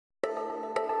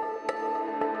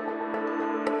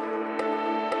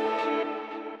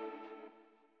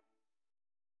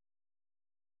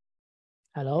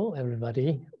Hello,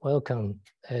 everybody. Welcome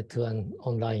to an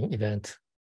online event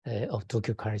of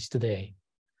Tokyo College today.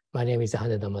 My name is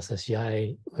Haneda Masashi.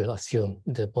 I will assume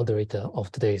the moderator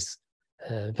of today's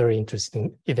very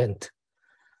interesting event.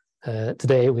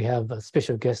 Today, we have a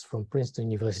special guest from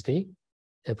Princeton University,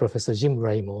 Professor Jim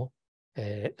Raymore,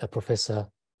 a professor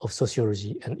of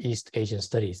sociology and East Asian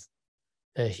studies.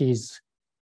 He's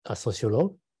a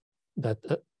sociologist, but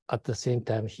at the same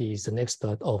time, he is an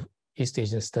expert of East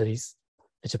Asian studies,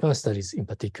 Japan studies in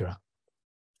particular.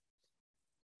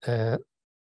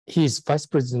 He is vice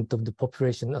president of the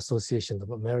Population Association of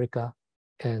America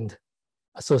and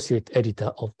associate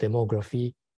editor of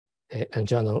Demography and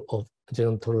Journal of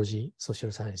Gerontology,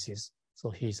 Social Sciences. So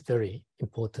he is very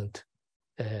important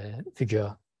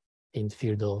figure in the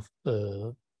field of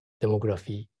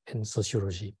demography and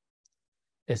sociology.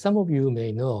 Some of you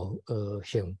may know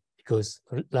him because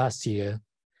last year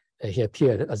he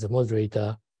appeared as a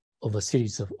moderator of a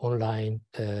series of online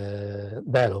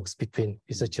dialogues between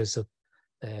researchers of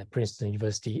Princeton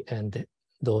University and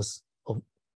those of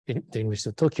the University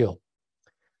of Tokyo.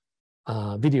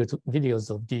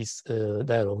 Videos of these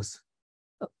dialogues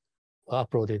were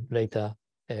uploaded later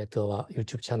to our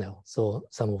YouTube channel. So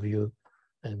some of you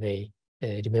may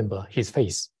remember his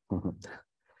face. Mm-hmm.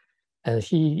 And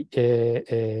he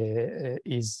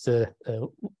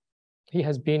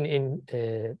has been in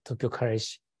Tokyo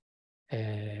College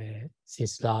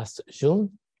since last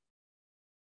June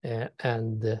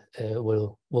and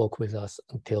will work with us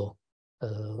until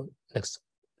next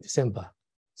December.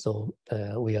 So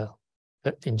we are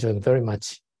enjoying very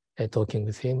much talking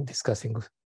with him, discussing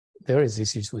various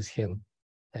issues with him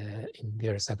in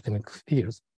various academic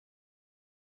fields.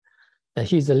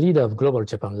 He's the leader of Global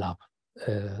Japan Lab,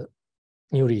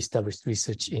 newly established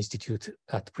research institute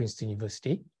at Princeton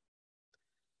University,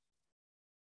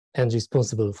 and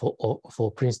responsible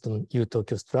for Princeton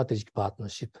U-Tokyo strategic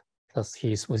partnership. Thus,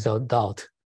 he is without doubt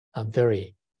a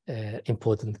very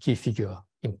important key figure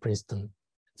in Princeton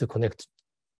to connect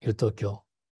U-Tokyo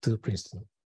to Princeton.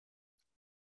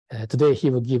 Today, he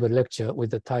will give a lecture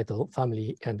with the title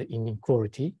Family and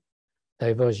Inequality,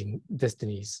 Diverging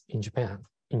Destinies in Japan.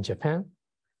 In Japan,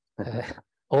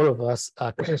 all of us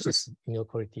are conscious of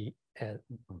inequality and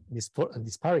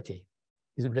disparity.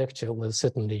 His lecture will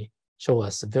certainly show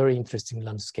us a very interesting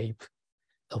landscape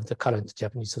of the current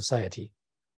Japanese society.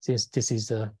 Since this is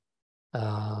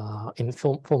in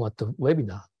format of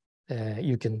webinar,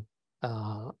 you can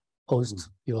post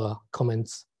your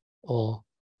comments or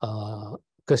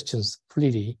questions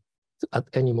freely at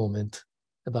any moment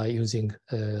by using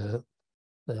the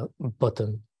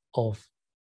button of,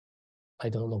 I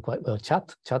don't know quite well,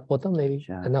 chat button maybe?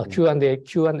 No,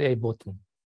 Q&A button.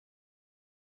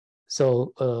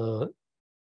 So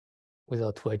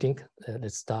without waiting,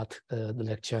 let's start the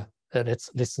lecture. Let's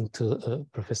listen to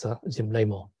Professor Jim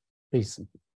Raymore, please.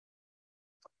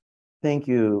 Thank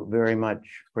you very much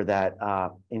for that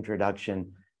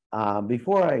introduction.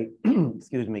 Before I,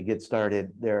 get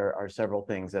started, there are several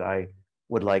things that I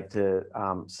would like to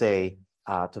say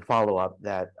to follow up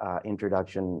that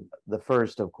introduction. The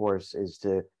first, of course, is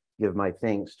to give my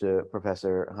thanks to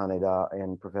Professor Haneda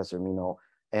and Professor Mino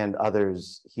and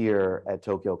others here at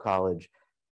Tokyo College.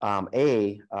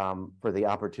 For the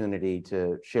opportunity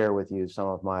to share with you some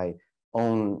of my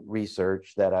own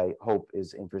research that I hope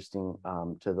is interesting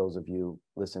to those of you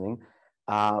listening.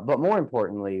 But more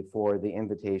importantly, for the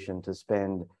invitation to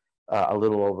spend a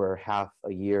little over half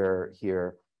a year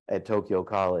here at Tokyo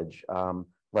College.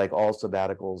 Like all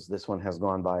sabbaticals, this one has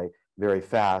gone by very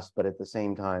fast, but at the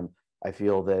same time, I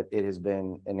feel that it has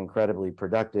been an incredibly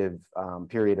productive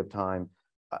period of time.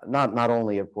 Not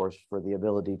only, of course, for the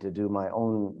ability to do my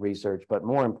own research, but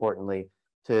more importantly,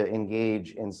 to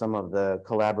engage in some of the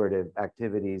collaborative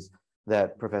activities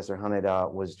that Professor Haneda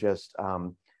was just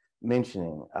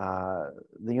mentioning.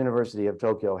 The University of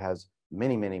Tokyo has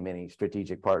many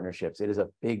strategic partnerships. It is a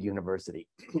big university.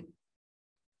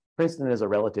 Princeton is a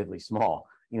relatively small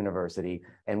university,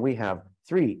 and we have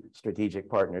 3 strategic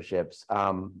partnerships.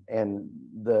 And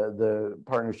the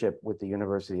partnership with the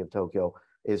University of Tokyo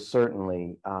is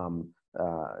certainly,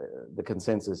 the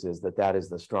consensus is that is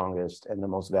the strongest and the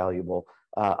most valuable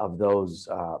of those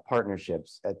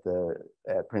partnerships at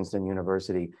Princeton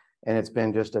University. And it's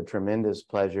been just a tremendous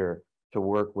pleasure to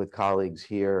work with colleagues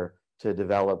here to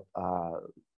develop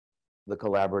the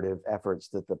collaborative efforts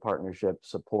that the partnership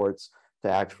supports, to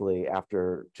actually,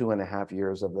 after 2.5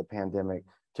 years of the pandemic,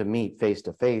 to meet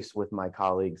face-to-face with my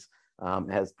colleagues.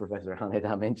 As Professor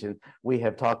Haneda mentioned, we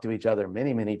have talked to each other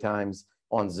many times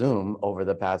on Zoom over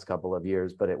the past couple of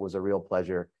years, but it was a real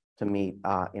pleasure to meet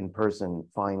in person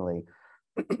finally.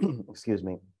 Excuse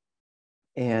me.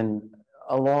 And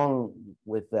along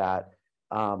with that,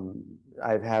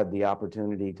 I've had the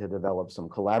opportunity to develop some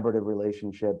collaborative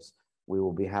relationships. We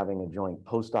will be having a joint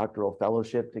postdoctoral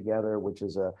fellowship together, which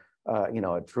is a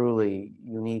truly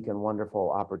unique and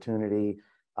wonderful opportunity.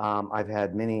 I've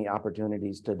had many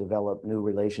opportunities to develop new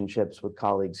relationships with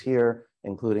colleagues here,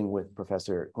 including with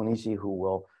Professor Konishi, who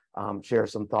will share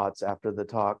some thoughts after the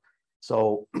talk.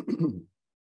 So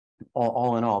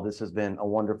all in all, this has been a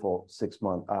wonderful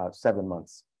 7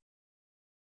 months.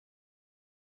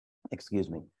 Excuse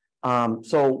me.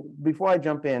 So before I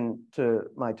jump into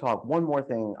my talk, one more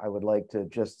thing I would like to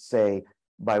just say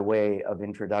by way of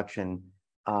introduction.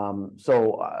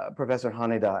 Professor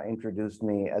Haneda introduced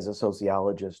me as a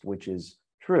sociologist, which is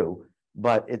true,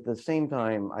 but at the same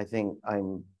time, I think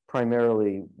I'm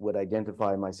primarily would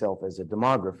identify myself as a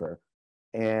demographer.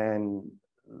 And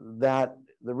that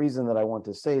the reason that I want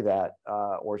to say that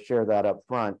or share that up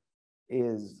front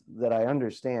is that I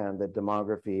understand that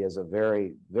demography is a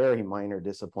very, very minor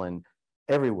discipline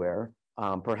everywhere,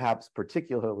 perhaps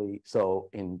particularly so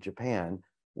in Japan,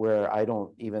 where I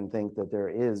don't even think that there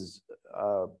is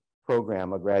a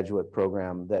graduate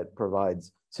program that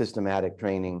provides systematic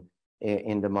training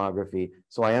in demography.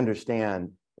 So I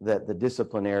understand that the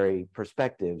disciplinary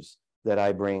perspectives that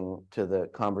I bring to the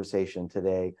conversation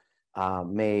today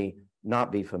may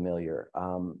not be familiar.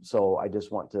 So I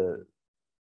just want to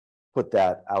put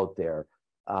that out there.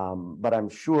 But I'm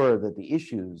sure that the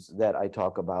issues that I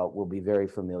talk about will be very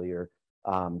familiar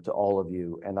to all of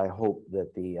you. And I hope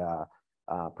that the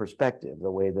perspective,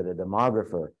 the way that a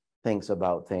demographer thinks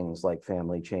about things like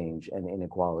family change and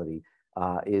inequality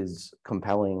is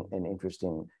compelling and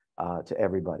interesting to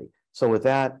everybody. So with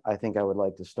that, I think I would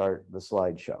like to start the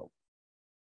slideshow.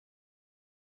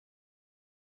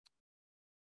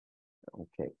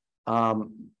 Okay.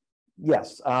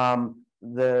 Yes,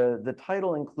 the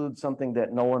title includes something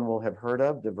that no one will have heard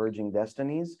of, Diverging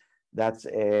Destinies. That's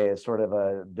a sort of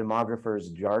a demographer's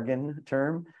jargon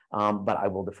term, but I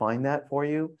will define that for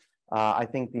you. I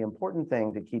think the important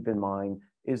thing to keep in mind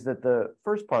is that the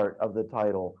first part of the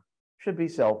title should be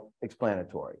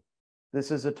self-explanatory.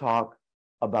 This is a talk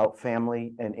about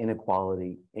family and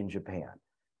inequality in Japan.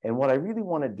 And what I really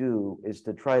want to do is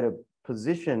to try to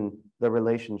position the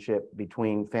relationship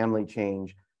between family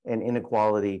change and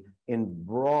inequality in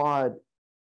broad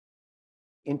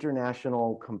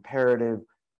international comparative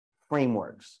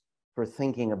frameworks for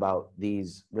thinking about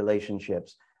these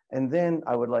relationships. And then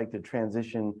I would like to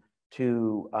transition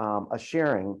to a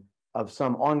sharing of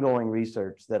some ongoing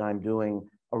research that I'm doing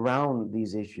around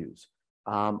these issues.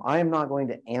 I am not going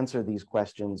to answer these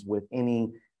questions with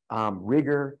any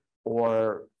rigor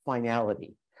or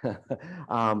finality,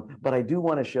 but I do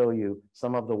want to show you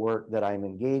some of the work that I'm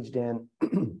engaged in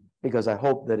because I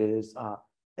hope that it is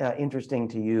interesting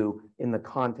to you in the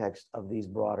context of these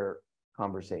broader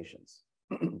conversations.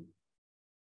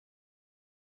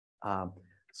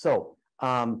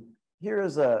 Here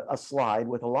is a slide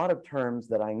with a lot of terms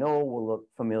that I know will look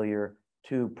familiar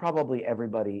to probably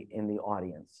everybody in the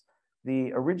audience.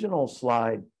 The original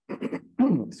slide,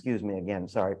 excuse me again,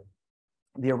 sorry.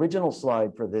 The original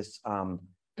slide for this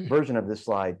version of this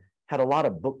slide had a lot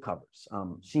of book covers,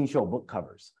 Shinsho book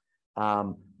covers.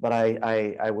 But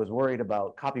I was worried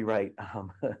about copyright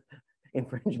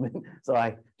infringement, so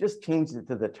I just changed it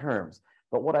to the terms.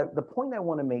 But the point I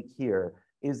want to make here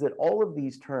is that all of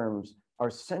these terms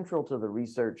are central to the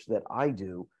research that I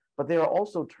do, but they are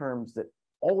also terms that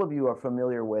all of you are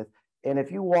familiar with. And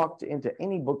if you walked into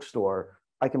any bookstore,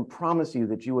 I can promise you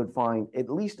that you would find at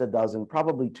least a dozen,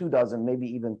 probably 2 dozen, maybe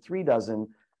even 3 dozen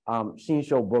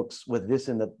Shinsho books with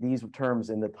these terms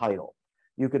in the title.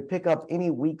 You could pick up any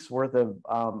week's worth of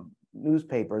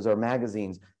newspapers or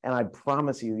magazines, and I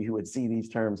promise you, you would see these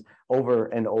terms over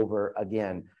and over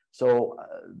again. So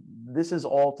this is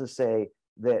all to say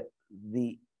that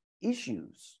the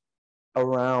issues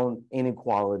around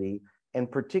inequality,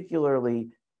 and particularly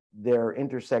their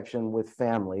intersection with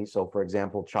family, so for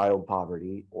example, child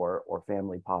poverty or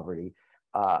family poverty,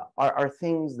 are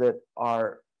things that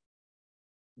are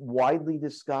widely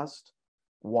discussed,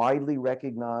 widely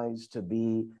recognized to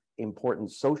be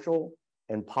important social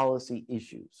and policy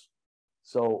issues.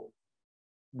 So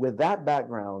with that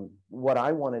background, what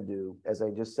I want to do, as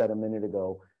I just said a minute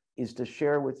ago, is to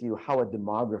share with you how a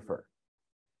demographer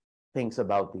thinks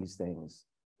about these things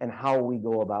and how we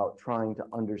go about trying to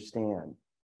understand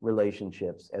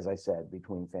relationships, as I said,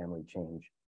 between family change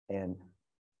and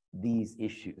these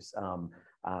issues.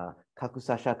 Kakusa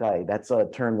shakai, that's a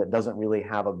term that doesn't really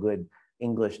have a good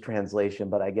English translation,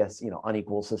 but I guess,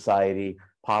 unequal society,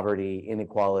 poverty,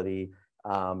 inequality,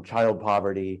 child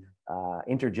poverty,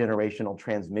 intergenerational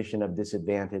transmission of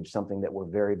disadvantage, something that we're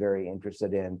very, very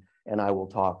interested in, and I will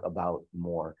talk about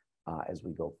more as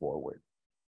we go forward.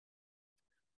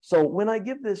 So when I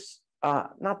give this,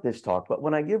 not this talk, but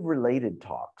when I give related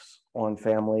talks on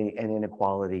family and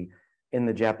inequality in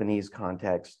the Japanese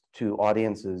context to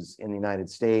audiences in the United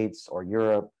States or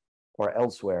Europe or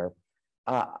elsewhere,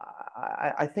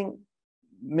 I think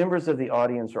members of the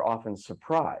audience are often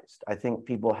surprised. I think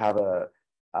people have a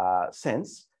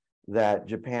sense that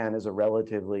Japan is a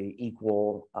relatively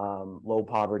equal, low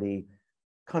poverty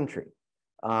country.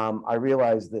 I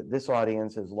realize that this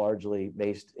audience is largely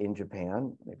based in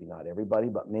Japan, maybe not everybody,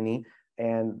 but many,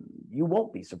 and you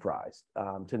won't be surprised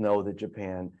to know that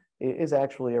Japan is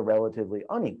actually a relatively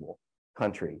unequal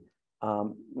country.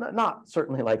 Not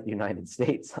certainly like the United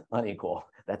States, unequal,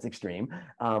 that's extreme,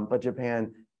 but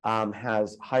Japan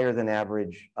has higher than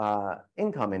average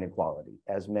income inequality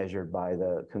as measured by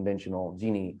the conventional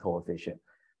Gini coefficient.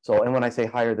 So, and when I say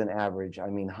higher than average, I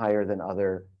mean higher than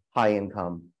other high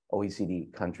income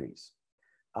OECD countries.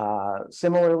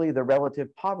 Similarly, the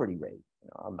relative poverty rate,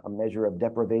 a measure of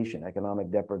deprivation,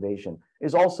 economic deprivation,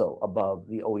 is also above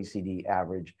the OECD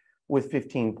average, with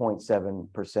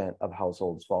 15.7% of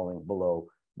households falling below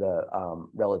the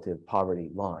relative poverty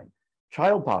line.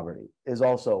 Child poverty is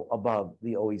also above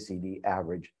the OECD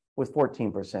average, with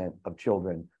 14% of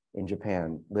children in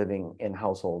Japan living in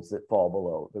households that fall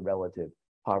below the relative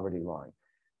poverty line.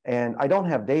 And I don't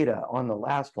have data on the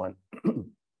last one,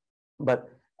 but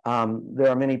there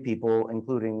are many people,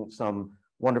 including some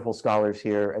wonderful scholars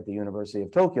here at the University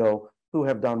of Tokyo, who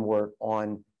have done work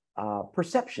on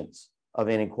perceptions of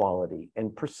inequality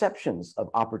and perceptions of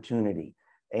opportunity.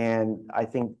 And I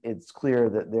think it's clear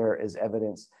that there is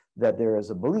evidence that there is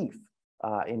a belief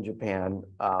in Japan,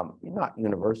 not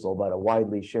universal, but a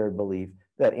widely shared belief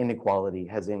that inequality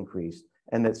has increased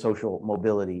and that social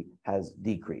mobility has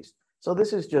decreased. So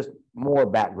this is just more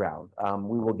background.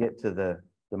 We will get to the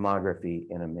demography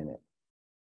in a minute.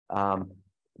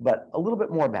 But a little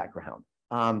bit more background.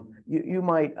 You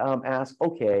might ask,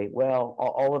 okay, well,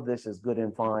 all of this is good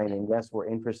and fine, and yes, we're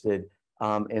interested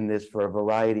in this for a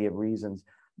variety of reasons,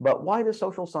 but why do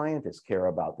social scientists care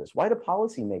about this? Why do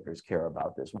policymakers care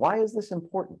about this? Why is this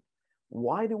important?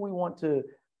 Why do we want to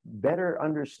better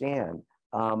understand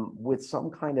with some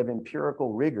kind of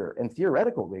empirical rigor and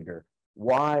theoretical rigor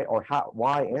why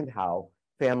and how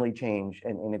family change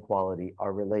and inequality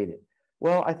are related?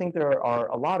 Well, I think there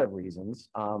are a lot of reasons,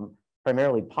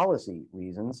 primarily policy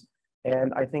reasons.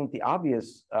 And I think the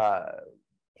obvious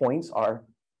points are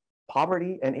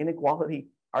poverty and inequality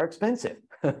are expensive.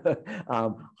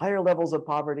 Higher levels of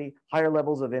poverty, higher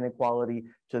levels of inequality,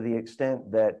 to the extent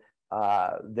that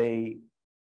they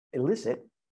elicit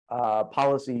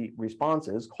policy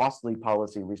responses, costly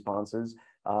policy responses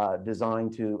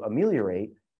designed to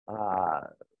ameliorate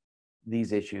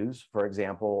these issues, for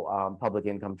example, public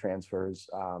income transfers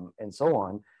and so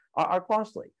on, are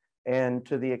costly. And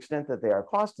to the extent that they are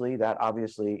costly, that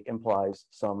obviously implies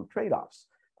some trade-offs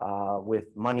with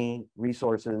money,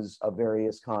 resources of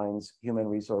various kinds, human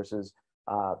resources,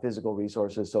 physical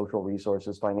resources, social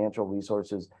resources, financial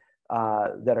resources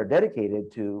that are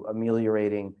dedicated to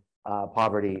ameliorating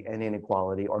poverty and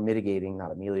inequality, or mitigating,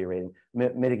 not ameliorating,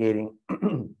 mitigating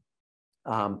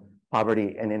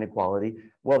poverty and inequality.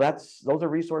 Well, those are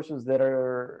resources that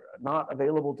are not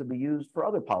available to be used for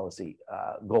other policy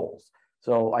goals.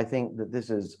 So I think that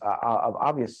this is of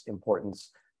obvious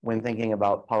importance when thinking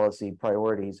about policy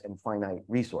priorities and finite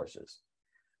resources.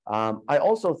 I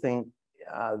also think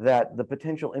that the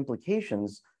potential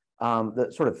implications, the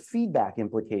sort of feedback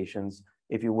implications,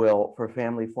 if you will, for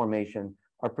family formation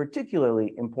are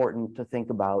particularly important to think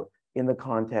about in the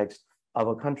context of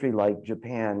a country like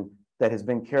Japan that has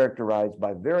been characterized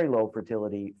by very low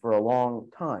fertility for a long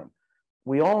time.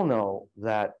 We all know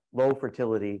that low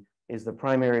fertility is the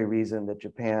primary reason that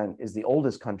Japan is the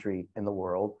oldest country in the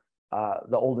world,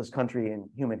 the oldest country in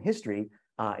human history,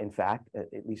 in fact,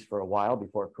 at least for a while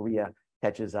before Korea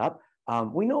catches up.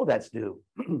 We know that's due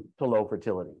to low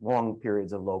fertility, long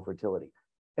periods of low fertility.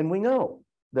 And we know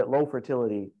that low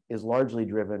fertility is largely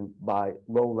driven by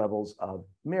low levels of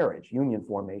marriage, union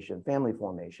formation, family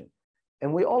formation.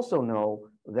 And we also know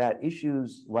that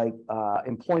issues like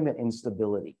employment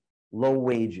instability, low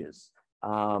wages,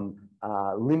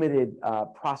 limited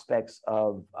prospects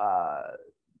of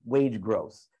wage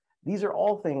growth, these are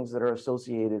all things that are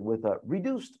associated with a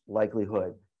reduced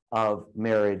likelihood of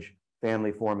marriage,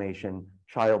 family formation,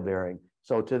 childbearing.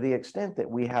 So to the extent that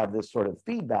we have this sort of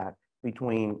feedback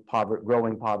between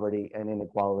growing poverty and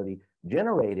inequality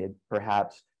generated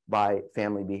perhaps by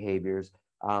family behaviors,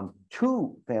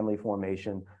 to family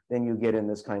formation, then you get in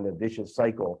this kind of vicious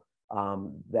cycle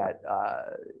that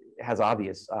has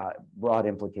obvious broad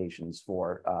implications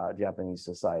for Japanese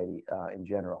society in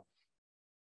general.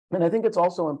 And I think it's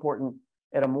also important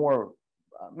at a more,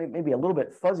 maybe a little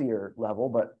bit fuzzier level,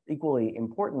 but equally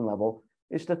important level,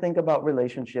 is to think about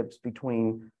relationships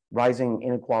between rising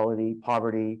inequality,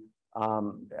 poverty,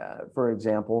 for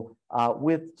example,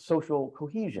 with social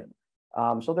cohesion.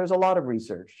 So there's a lot of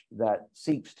research that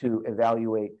seeks to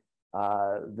evaluate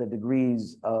the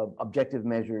degrees of objective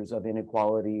measures of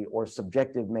inequality or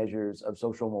subjective measures of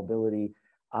social mobility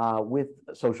with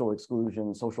social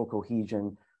exclusion, social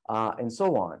cohesion, and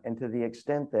so on. And to the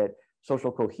extent that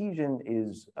social cohesion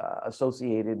is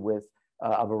associated with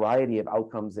a variety of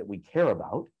outcomes that we care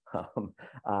about,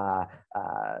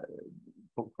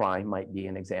 crime might be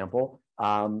an example,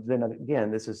 then again,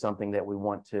 this is something that we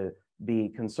want to be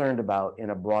concerned about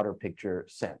in a broader picture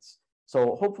sense.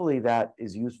 So hopefully that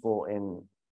is useful in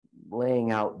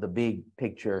laying out the big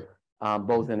picture,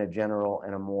 both in a general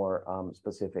and a more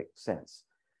specific sense.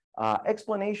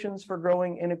 Explanations for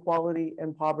growing inequality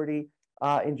and poverty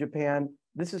in Japan.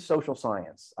 This is social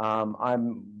science.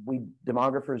 We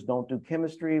demographers don't do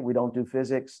chemistry, we don't do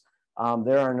physics.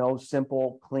 There are no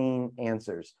simple, clean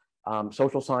answers.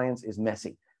 Social science is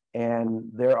messy, and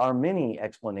there are many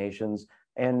explanations,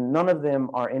 and none of them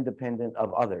are independent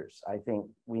of others. I think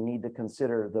we need to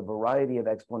consider the variety of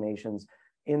explanations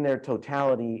in their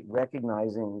totality,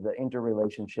 recognizing the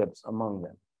interrelationships among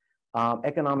them.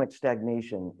 Economic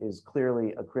stagnation is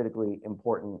clearly a critically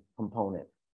important component.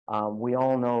 We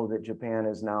all know that Japan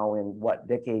is now in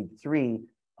decade 3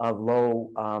 of low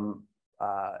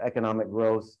economic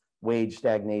growth, wage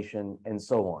stagnation, and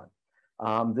so on.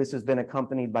 This has been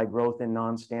accompanied by growth in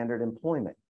non-standard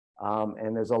employment.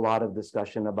 And there's a lot of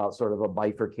discussion about sort of a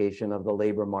bifurcation of the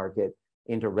labor market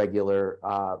into regular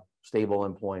stable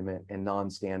employment and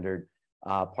non-standard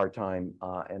part-time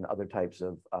and other types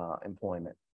of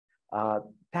employment.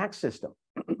 Tax system.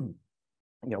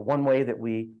 One way that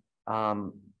we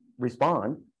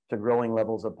respond to growing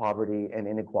levels of poverty and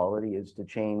inequality is to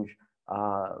change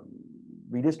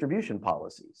redistribution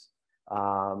policies.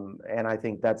 And I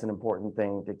think that's an important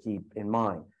thing to keep in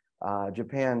mind.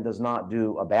 Japan does not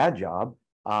do a bad job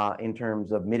in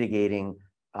terms of mitigating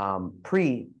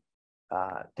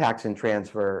pre-tax and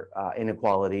transfer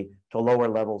inequality to lower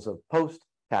levels of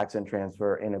post-tax and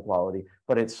transfer inequality,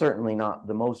 but it's certainly not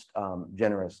the most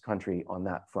generous country on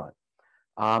that front.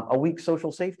 A weak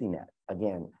social safety net,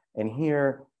 again, and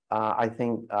here I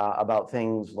think about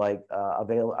things like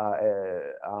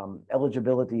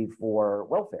eligibility for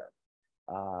welfare.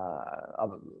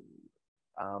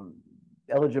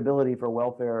 Eligibility for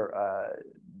welfare,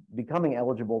 becoming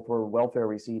eligible for welfare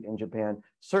receipt in Japan,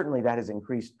 certainly that has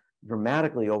increased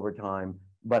dramatically over time,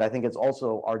 but I think it's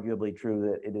also arguably true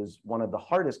that it is one of the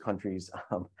hardest countries,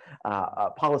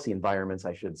 policy environments,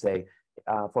 I should say,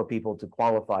 for people to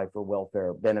qualify for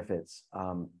welfare benefits,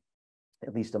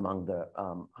 at least among the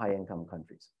high-income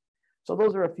countries. So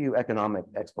those are a few economic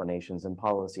explanations and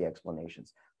policy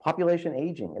explanations. Population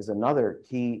aging is another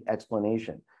key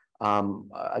explanation.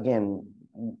 Again,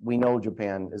 we know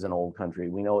Japan is an old country.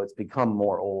 We know it's become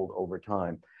more old over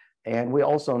time. And we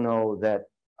also know that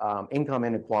income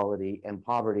inequality and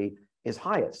poverty is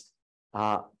highest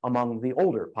among the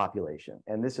older population.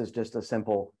 And this is just a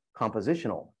simple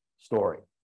compositional story.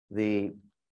 The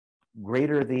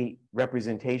greater the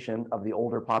representation of the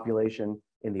older population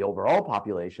in the overall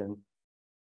population,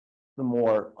 the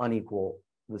more unequal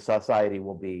the society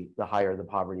will be, the higher the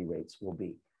poverty rates will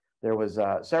be. There were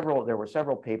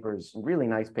several papers, really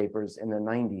nice papers in the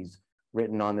 90s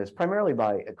written on this, primarily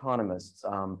by economists.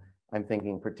 I'm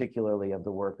thinking particularly of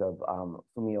the work of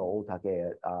Fumio Otake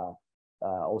at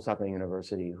Osaka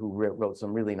University, who wrote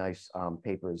some really nice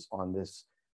papers on this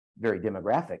very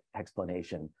demographic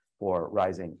explanation for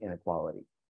rising inequality.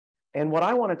 And what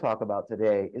I want to talk about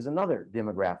today is another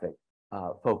demographic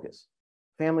focus: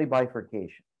 family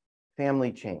bifurcation,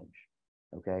 family change,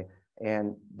 okay?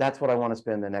 And that's what I want to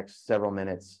spend the next several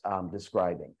minutes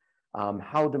describing.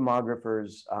 How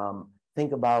demographers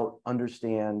think about,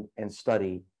 understand, and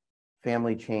study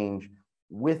family change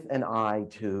with an eye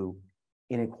to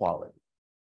inequality.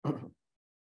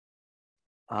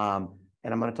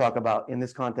 And I'm going to talk about, in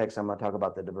this context, I'm going to talk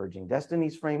about the Diverging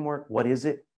Destinies framework. What is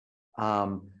it?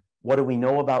 What do we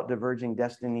know about diverging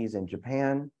destinies in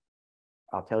Japan?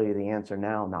 I'll tell you the answer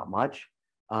now, not much.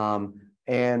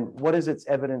 And what is its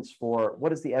evidence for,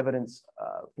 what is the evidence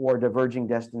for diverging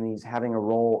destinies having a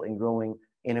role in growing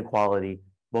inequality,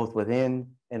 both within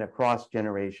and across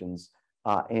generations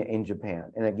in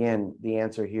Japan? And again, the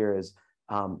answer here is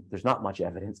There's not much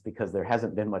evidence because there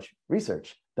hasn't been much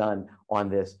research done on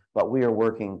this, but we are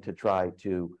working to try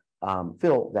to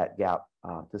fill that gap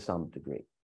to some degree.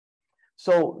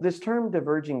 So this term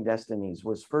diverging destinies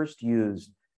was first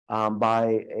used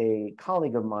by a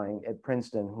colleague of mine at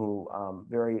Princeton who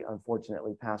very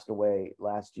unfortunately passed away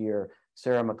last year,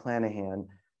 Sarah McClanahan.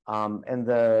 And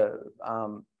the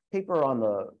paper on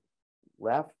the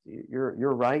left,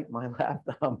 you're right, my left,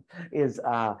 is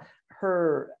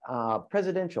her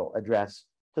presidential address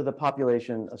to the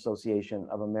Population Association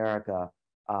of America,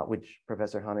 which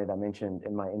Professor Haneda mentioned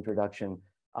in my introduction,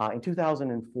 in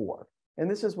 2004. And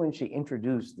this is when she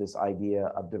introduced this idea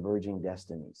of diverging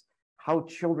destinies, how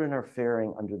children are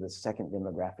faring under the second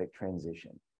demographic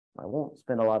transition. I won't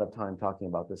spend a lot of time talking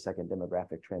about the second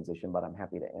demographic transition, but I'm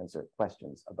happy to answer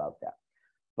questions about that.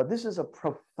 But this is a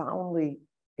profoundly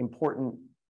important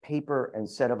paper and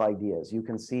set of ideas. You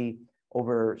can see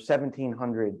over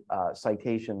 1,700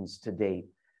 citations to date.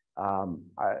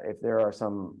 If there are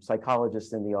some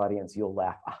psychologists in the audience, you'll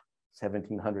laugh.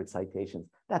 1,700 citations,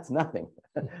 that's nothing.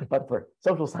 But for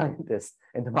social scientists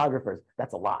and demographers,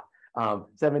 that's a lot.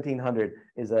 1,700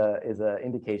 is an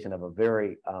indication of a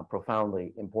very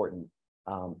profoundly important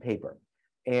paper.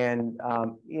 And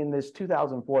in this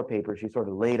 2004 paper, she sort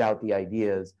of laid out the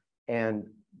ideas. And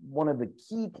one of the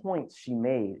key points she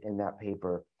made in that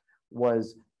paper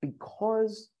was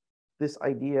because this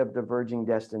idea of diverging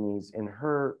destinies, in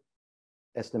her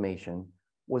estimation,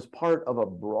 was part of a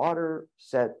broader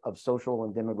set of social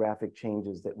and demographic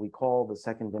changes that we call the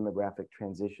second demographic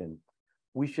transition,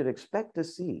 we should expect to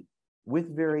see,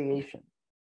 with variation,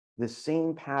 the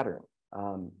same pattern.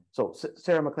 So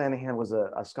Sarah McClanahan was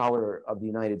a scholar of the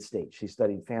United States. She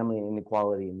studied family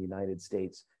inequality in the United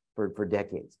States for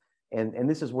decades. And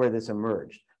this is where this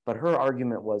emerged. But her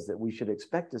argument was that we should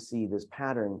expect to see this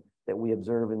pattern that we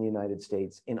observe in the United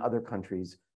States in other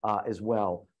countries as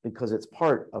well, because it's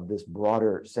part of this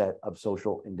broader set of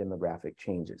social and demographic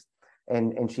changes.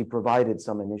 And she provided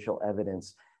some initial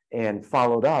evidence and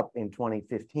followed up in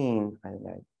 2015,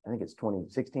 I think it's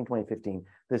 2016, 2015,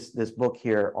 this book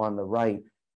here on the right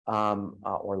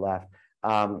or left,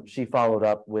 she followed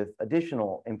up with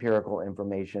additional empirical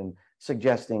information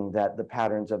suggesting that the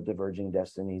patterns of diverging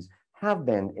destinies have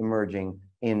been emerging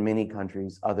in many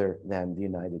countries other than the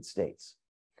United States.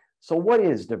 So what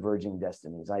is diverging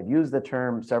destinies? I've used the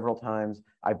term several times.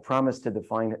 I've promised to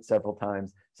define it several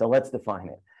times. So let's define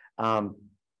it.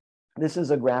 This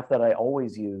is a graph that I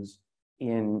always use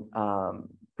in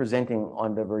presenting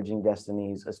on diverging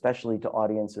destinies, especially to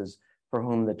audiences for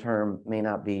whom the term may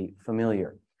not be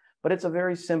familiar. But it's a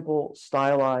very simple,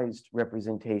 stylized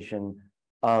representation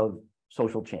of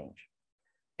social change.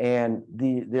 And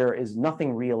there is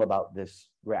nothing real about this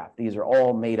graph. These are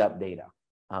all made up data.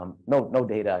 No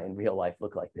data in real life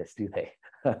look like this, do they?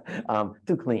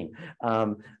 Too clean.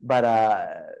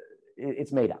 But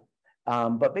it's made up.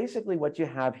 But basically what you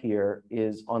have here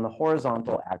is on the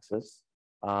horizontal axis,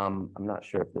 I'm not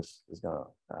sure if this is gonna,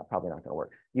 probably not gonna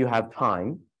work. You have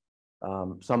time,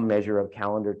 some measure of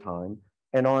calendar time.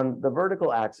 And on the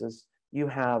vertical axis, you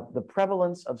have the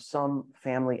prevalence of some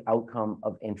family outcome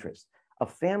of interest, a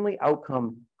family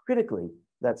outcome critically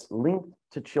that's linked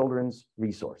to children's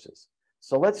resources.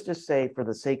 So let's just say, for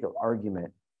the sake of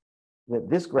argument, that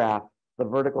this graph, the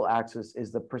vertical axis,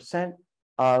 is the percent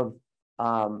of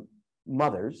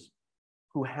mothers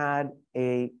who had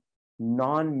a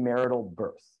non-marital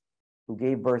birth, who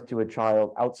gave birth to a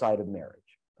child outside of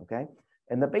marriage, okay?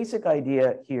 And the basic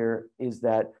idea here is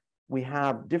that we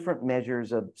have different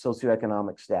measures of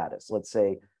socioeconomic status. Let's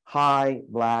say high,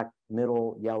 black,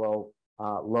 middle, yellow,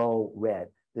 low, red.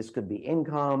 This could be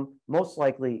income. Most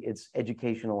likely it's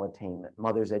educational attainment,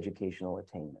 mother's educational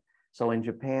attainment. So in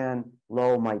Japan,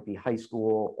 low might be high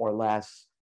school or less,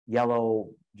 yellow,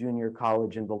 junior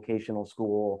college and vocational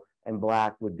school, and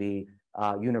black would be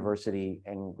university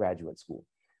and graduate school.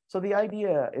 So the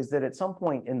idea is that at some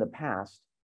point in the past,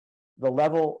 the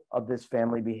level of this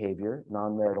family behavior,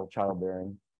 non-marital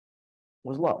childbearing,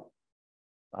 was low.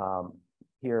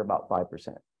 Here about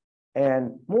 5%.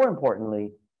 And more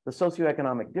importantly, the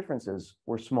socioeconomic differences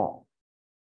were small.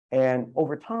 And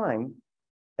over time,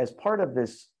 as part of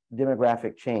this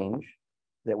demographic change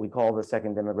that we call the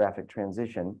second demographic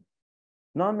transition,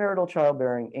 non-marital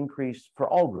childbearing increased for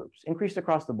all groups, increased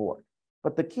across the board.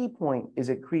 But the key point is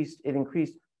it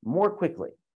increased more quickly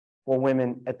for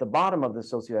women at the bottom of the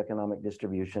socioeconomic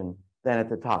distribution than at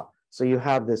the top. So you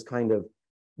have this kind of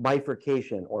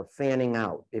bifurcation or fanning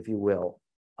out, if you will,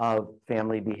 of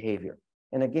family behavior.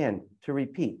 And again, to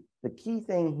repeat, the key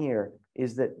thing here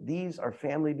is that these are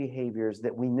family behaviors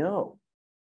that we know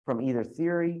from either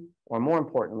theory or, more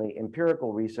importantly,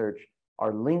 empirical research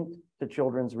are linked to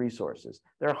children's resources.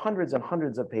 There are hundreds and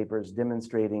hundreds of papers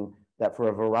demonstrating that for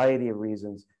a variety of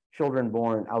reasons, children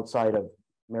born outside of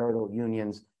marital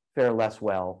unions fare less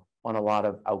well on a lot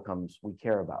of outcomes we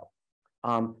care about.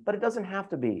 But it doesn't have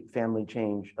to be family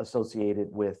change associated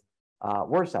with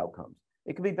worse outcomes.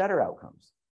 It could be better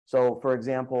outcomes. So, for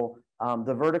example,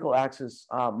 the vertical axis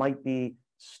might be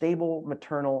stable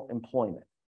maternal employment,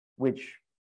 which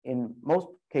in most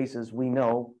cases we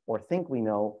know or think we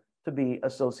know to be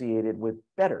associated with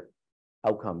better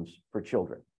outcomes for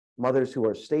children. Mothers who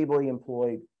are stably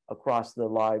employed across the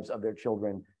lives of their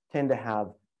children tend to have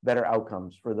better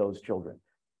outcomes for those children.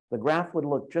 The graph would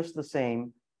look just the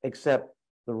same, except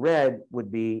the red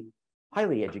would be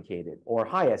highly educated or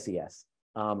high SES,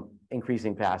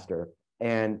 increasing faster,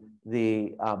 and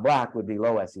the black would be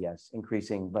low SES,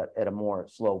 increasing but at a more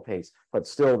slow pace, but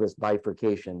still this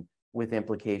bifurcation with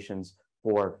implications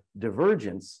for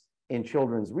divergence in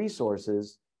children's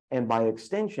resources and, by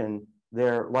extension,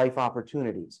 their life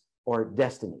opportunities or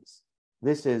destinies.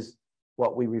 This is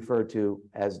what we refer to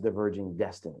as diverging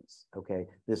destinies, okay?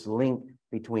 This link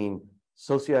between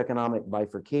socioeconomic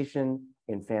bifurcation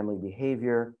in family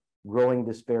behavior, growing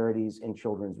disparities in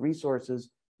children's resources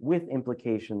with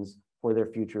implications for their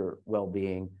future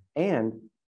well-being, and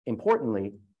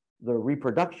importantly, the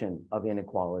reproduction of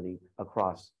inequality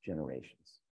across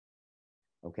generations,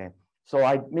 okay? So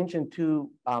I mentioned two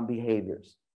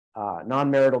behaviors,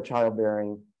 nonmarital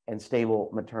childbearing and stable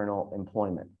maternal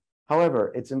employment.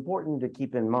 However, it's important to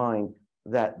keep in mind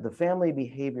that the family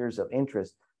behaviors of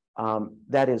interest,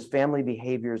 that is, family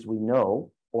behaviors we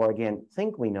know, or again,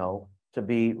 think we know, to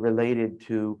be related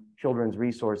to children's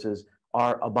resources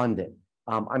are abundant.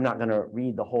 I'm not going to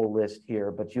read the whole list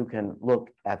here, but you can look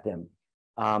at them.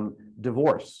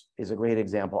 Divorce is a great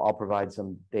example. I'll provide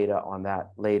some data on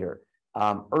that later.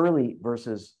 Early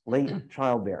versus late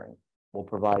childbearing. We'll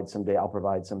provide some data. I'll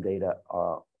provide some data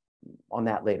on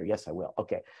that later. Yes, I will.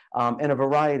 Okay. And a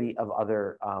variety of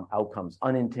other outcomes,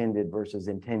 unintended versus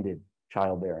intended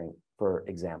childbearing, for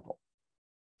example.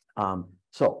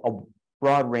 So a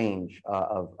broad range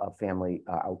of family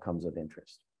outcomes of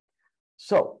interest.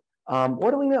 So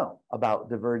what do we know about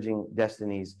diverging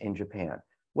destinies in Japan?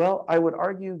 Well, I would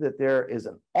argue that there is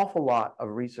an awful lot of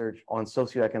research on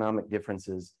socioeconomic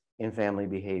differences in family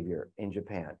behavior in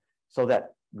Japan. So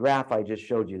that graph I just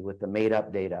showed you with the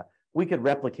made-up data, we could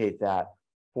replicate that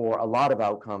for a lot of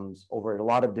outcomes over a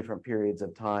lot of different periods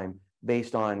of time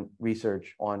based on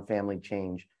research on family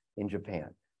change in Japan.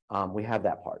 We have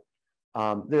that part.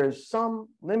 There's some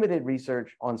limited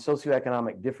research on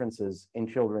socioeconomic differences in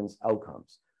children's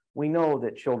outcomes. We know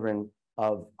that children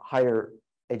of higher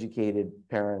educated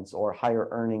parents or higher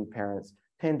earning parents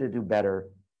tend to do better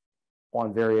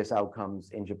on various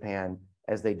outcomes in Japan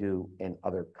as they do in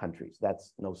other countries.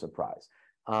 That's no surprise.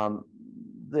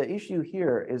 The issue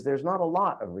here is there's not a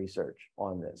lot of research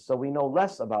on this. So we know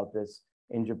less about this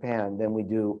in Japan than we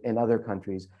do in other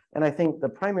countries. And I think the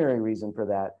primary reason for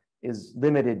that is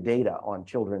limited data on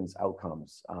children's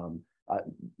outcomes.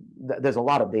 There's a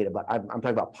lot of data, but I'm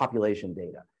talking about population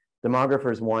data.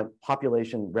 Demographers want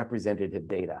population representative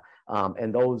data.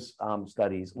 And those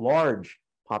studies, large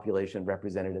population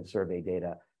representative survey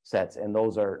data sets, and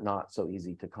those are not so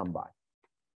easy to come by.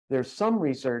 There's some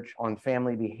research on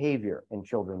family behavior in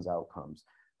children's outcomes.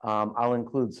 I'll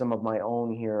include some of my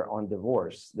own here on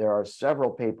divorce. There are several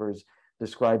papers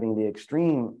describing the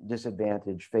extreme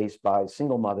disadvantage faced by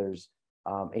single mothers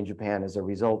in Japan as a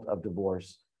result of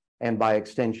divorce, and by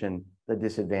extension, the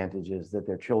disadvantages that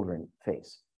their children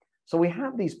face. So we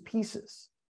have these pieces,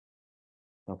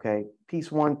 okay? Piece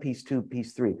one, piece two,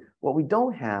 piece three. What we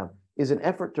don't have is an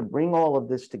effort to bring all of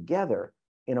this together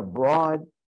in a broad,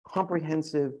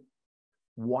 comprehensive,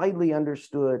 widely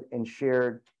understood and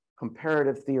shared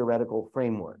comparative theoretical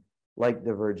framework like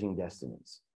Diverging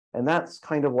Destinies. And that's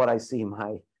kind of what I see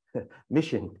my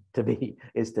mission to be,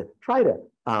 is to try to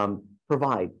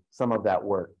provide some of that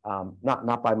work,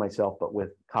 not by myself, but with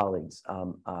colleagues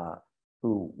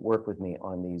who work with me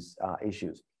on these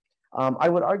issues. I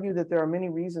would argue that there are many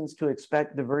reasons to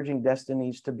expect Diverging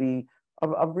Destinies to be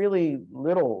of really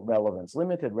little relevance,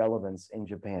 limited relevance in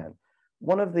Japan.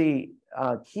 One of the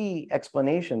key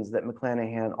explanations that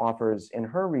McClanahan offers in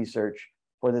her research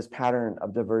for this pattern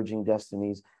of diverging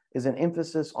destinies is an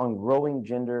emphasis on growing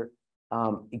gender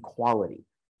equality.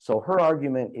 So her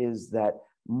argument is that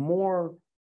more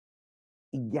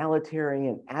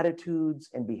egalitarian attitudes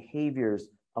and behaviors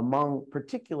among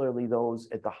particularly those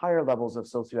at the higher levels of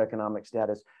socioeconomic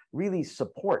status really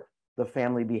support the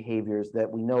family behaviors that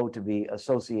we know to be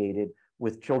associated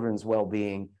with children's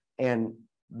well-being and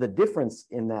the difference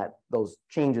in that those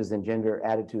changes in gender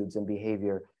attitudes and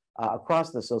behavior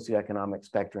across the socioeconomic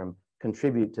spectrum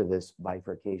contribute to this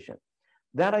bifurcation.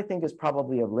 That, I think, is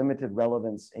probably of limited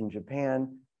relevance in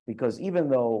Japan, because even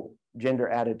though gender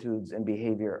attitudes and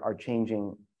behavior are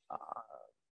changing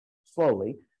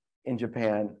slowly in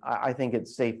Japan, I think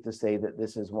it's safe to say that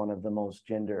this is one of the most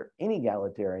gender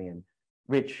inegalitarian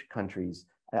rich countries.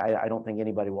 I don't think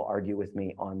anybody will argue with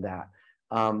me on that.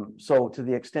 So to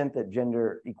the extent that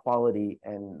gender equality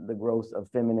and the growth of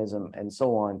feminism and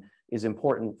so on is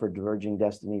important for Diverging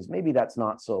Destinies, maybe that's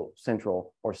not so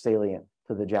central or salient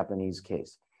to the Japanese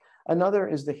case. Another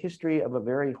is the history of a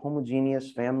very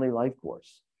homogeneous family life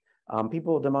course.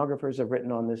 Demographers have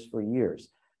written on this for years.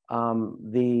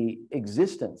 The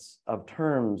existence of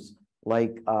terms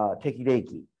like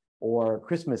tekideki or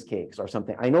Christmas cakes or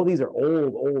something. I know these are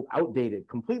old, outdated,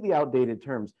 completely outdated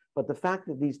terms, but the fact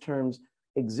that these terms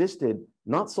existed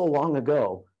not so long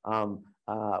ago,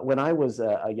 when I was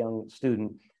a young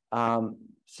student,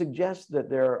 suggests that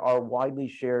there are widely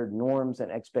shared norms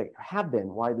and have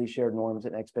been widely shared norms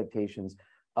and expectations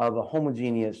of a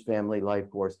homogeneous family life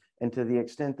course. And to the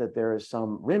extent that there is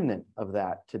some remnant of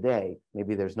that today,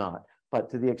 maybe there's not, but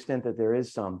to the extent that there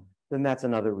is some, then that's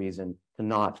another reason to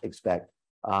not expect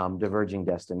Diverging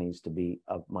Destinies to be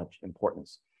of much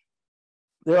importance.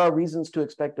 There are reasons to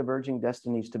expect Diverging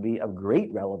Destinies to be of great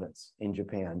relevance in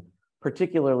Japan,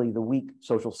 particularly the weak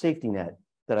social safety net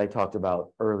that I talked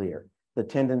about earlier, the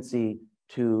tendency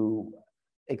to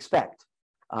expect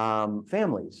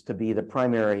families to be the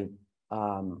primary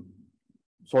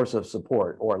source of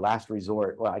support or last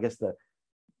resort. Well, I guess the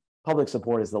public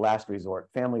support is the last resort.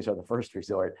 Families are the first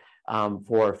resort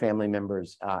for family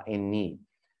members in need.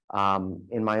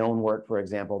 In my own work, for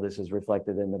example, this is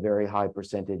reflected in the very high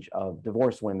percentage of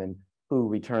divorced women who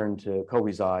return to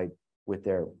co-reside with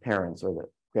their parents or the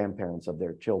grandparents of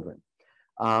their children.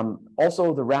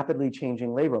 Also, the rapidly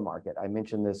changing labor market. I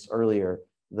mentioned this earlier,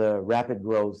 the rapid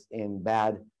growth in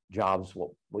bad jobs, what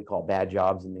we call bad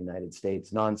jobs in the United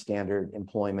States, non-standard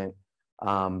employment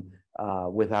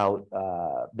without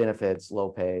benefits, low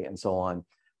pay, and so on.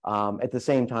 At the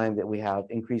same time that we have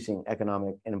increasing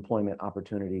economic and employment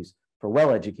opportunities for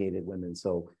well-educated women.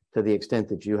 So to the extent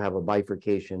that you have a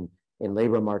bifurcation in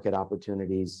labor market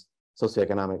opportunities,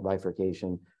 socioeconomic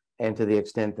bifurcation, and to the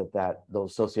extent that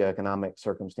those socioeconomic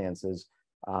circumstances,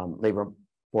 labor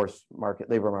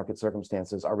market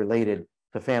circumstances are related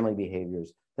to family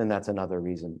behaviors, then that's another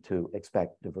reason to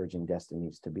expect Diverging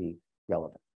Destinies to be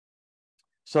relevant.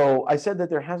 So I said that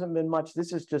there hasn't been much.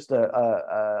 This is just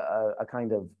a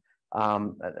kind of,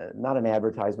 not an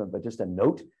advertisement, but just a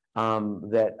note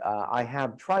that I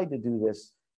have tried to do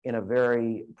this in a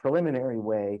very preliminary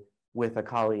way with a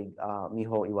colleague,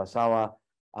 Miho Iwasawa,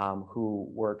 who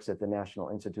works at the National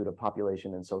Institute of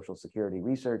Population and Social Security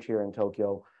Research here in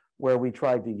Tokyo, where we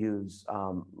tried to use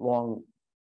long,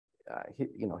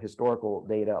 historical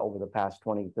data over the past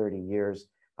 20, 30 years.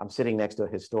 I'm sitting next to a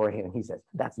historian and he says,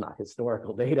 that's not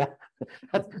historical data.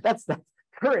 that's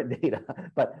current data.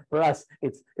 But for us,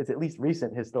 it's at least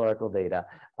recent historical data.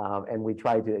 And we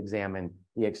tried to examine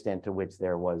the extent to which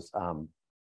there was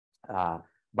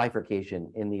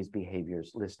bifurcation in these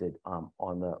behaviors listed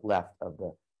on the left of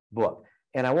the book.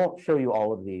 And I won't show you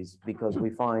all of these because we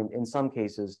find in some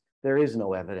cases there is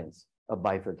no evidence of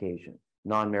bifurcation,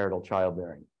 non-marital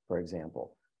childbearing, for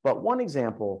example. But one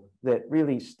example that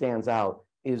really stands out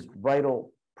is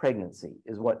bridal pregnancy,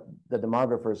 is what the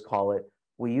demographers call it.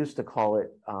 We used to call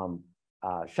it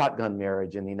shotgun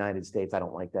marriage in the United States. I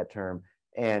don't like that term,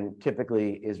 and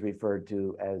typically is referred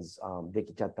to as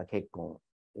dekichatta kekkon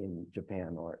in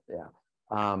Japan, or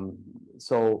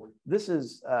so this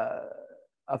is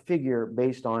a figure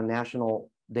based on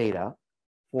national data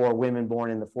for women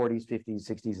born in the 40s, 50s,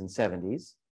 60s, and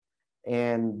 70s.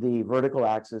 And the vertical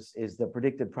axis is the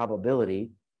predicted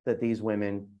probability that these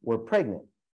women were pregnant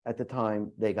at the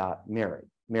time they got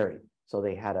married. So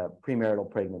they had a premarital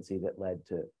pregnancy that led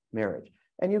to marriage.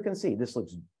 And you can see this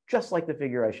looks just like the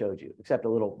figure I showed you, except a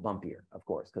little bumpier, of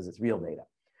course, because it's real data.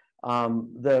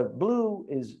 The blue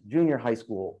is junior high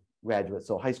school graduates,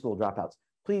 so high school dropouts.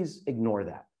 Please ignore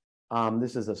that.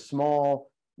 This is a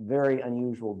small, very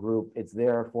unusual group. It's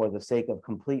there for the sake of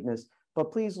completeness,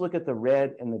 but please look at the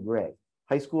red and the gray,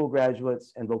 high school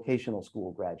graduates and vocational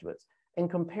school graduates, and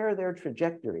compare their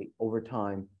trajectory over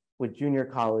time with junior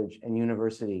college and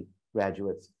university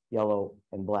graduates, yellow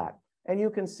and black. And you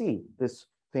can see this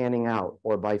fanning out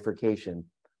or bifurcation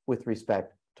with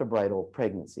respect to bridal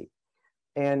pregnancy.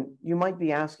 And you might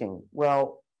be asking,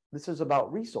 well, this is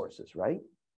about resources, right?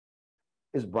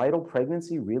 Is bridal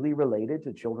pregnancy really related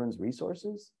to children's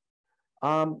resources?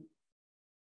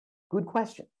 Good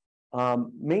question.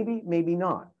 Maybe, maybe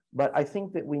not. But I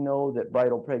think that we know that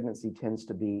bridal pregnancy tends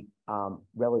to be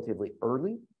relatively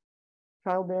early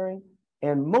childbearing,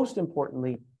 and most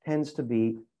importantly, tends to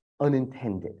be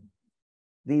unintended.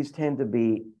 These tend to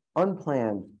be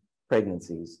unplanned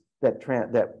pregnancies that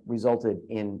resulted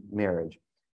in marriage.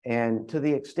 And to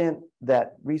the extent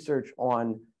that research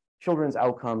on children's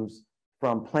outcomes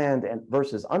from planned and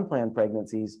versus unplanned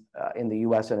pregnancies in the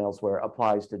US and elsewhere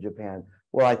applies to Japan,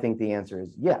 well, I think the answer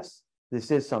is yes.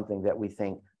 This is something that we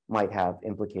think might have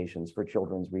implications for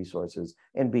children's resources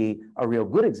and be a real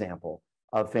good example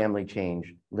of family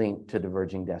change linked to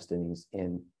diverging destinies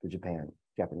in the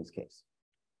Japanese case.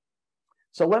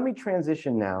 So let me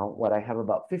transition now. What I have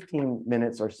about 15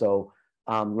 minutes or so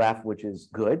left, which is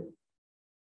good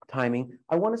timing.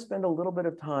 I want to spend a little bit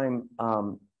of time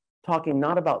talking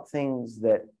not about things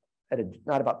that at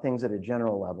a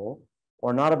general level,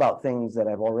 or not about things that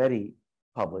I've already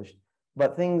published,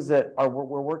 but things that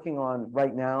we're working on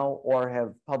right now or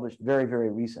have published very, very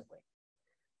recently.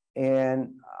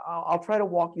 And I'll try to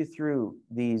walk you through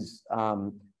these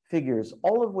figures,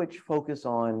 all of which focus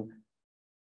on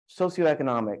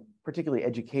socioeconomic, particularly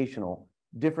educational,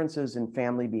 differences in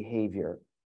family behavior.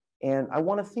 And I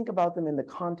want to think about them in the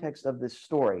context of this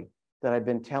story that I've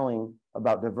been telling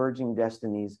about diverging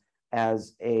destinies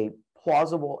as a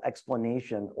plausible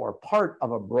explanation or part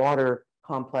of a broader,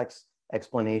 complex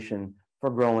explanation for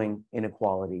growing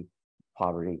inequality,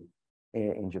 poverty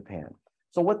in Japan.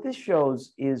 So what this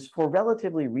shows is for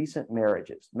relatively recent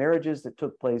marriages that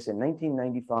took place in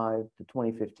 1995 to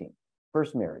 2015,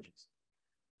 first marriages.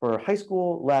 For high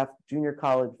school, left, junior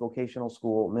college, vocational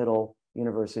school, middle,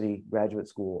 university, graduate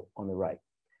school on the right.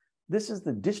 This is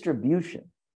the distribution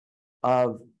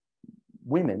of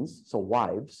women's, so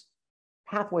wives,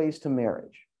 pathways to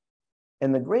marriage.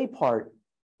 And the gray part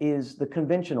is the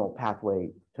conventional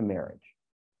pathway to marriage.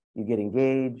 You get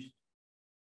engaged,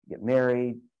 get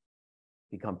married,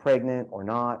 become pregnant or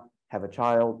not, have a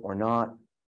child or not,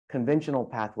 conventional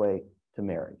pathway to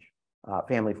marriage,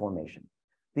 family formation.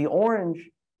 The orange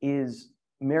is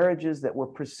marriages that were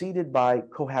preceded by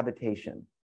cohabitation,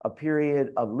 a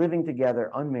period of living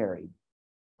together unmarried,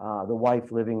 the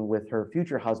wife living with her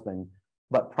future husband,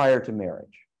 but prior to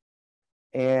marriage.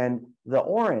 And the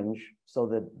orange, so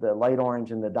the light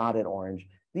orange and the dotted orange,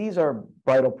 these are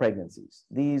bridal pregnancies.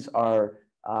 These are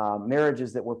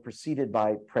marriages that were preceded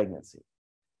by pregnancy,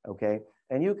 okay?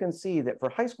 And you can see that for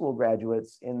high school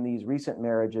graduates in these recent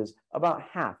marriages, about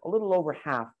half, a little over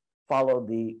half, followed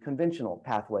the conventional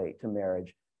pathway to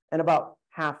marriage, and about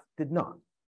half did not.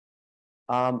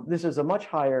 This is a much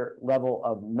higher level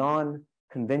of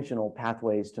non-conventional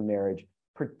pathways to marriage,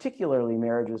 particularly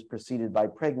marriages preceded by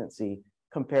pregnancy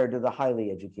compared to the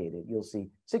highly educated. You'll see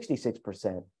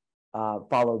 66%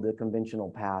 followed the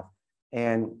conventional path,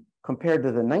 and compared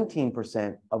to the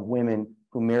 19% of women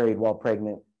who married while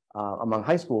pregnant among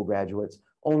high school graduates,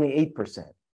 only 8%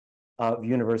 of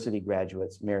university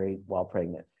graduates married while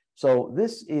pregnant. So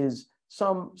this is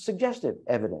some suggestive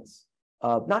evidence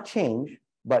of not change,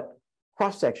 but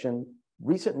cross-section,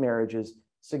 recent marriages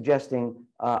suggesting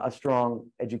a strong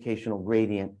educational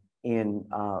gradient in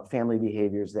family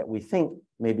behaviors that we think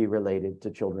may be related to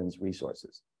children's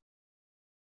resources.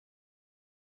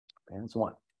 Okay, that's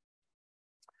one.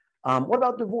 What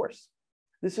about divorce?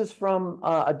 This is from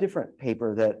a different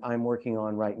paper that I'm working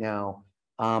on right now,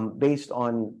 based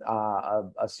on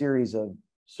a series of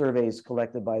surveys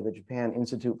collected by the Japan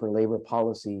Institute for Labor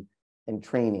Policy and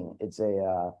Training. It's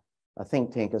a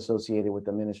think tank associated with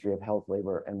the Ministry of Health,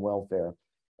 Labor, and Welfare.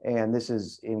 And this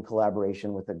is in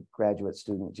collaboration with a graduate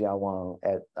student, Jia Wang,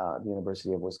 at the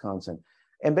University of Wisconsin.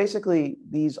 And basically,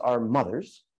 these are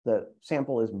mothers. The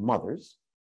sample is mothers.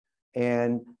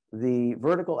 And the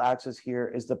vertical axis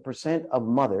here is the percent of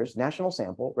mothers, national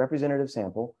sample, representative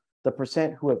sample, the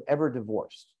percent who have ever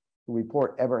divorced, who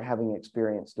report ever having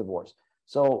experienced divorce.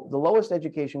 So the lowest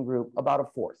education group, about a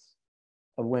fourth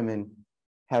of women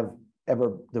have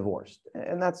ever divorced.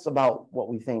 And that's about what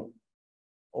we think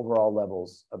overall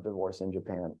levels of divorce in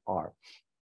Japan are.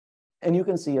 And you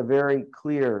can see a very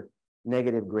clear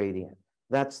negative gradient.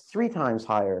 That's 3 times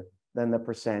higher than the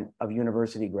percent of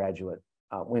university graduate,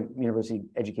 university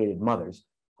educated mothers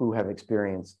who have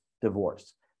experienced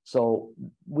divorce. So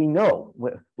we know,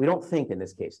 we don't think in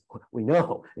this case, we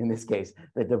know in this case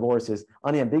that divorce is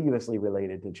unambiguously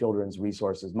related to children's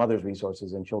resources, mothers'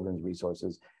 resources and children's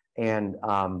resources. And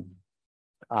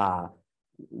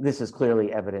this is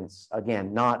clearly evidence,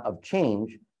 again, not of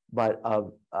change, but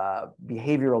of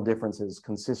behavioral differences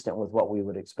consistent with what we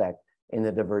would expect in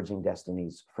the Diverging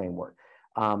Destinies framework.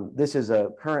 This is a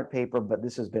current paper, but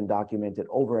this has been documented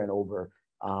over and over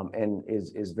and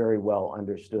is very well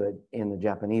understood in the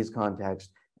Japanese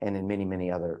context, and in many,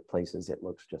 many other places it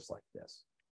looks just like this.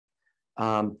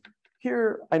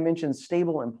 Here I mentioned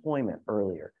stable employment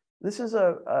earlier. This is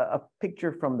a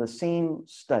picture from the same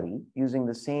study using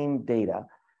the same data.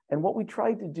 And what we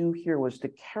tried to do here was to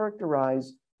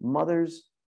characterize mothers'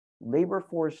 labor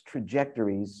force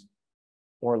trajectories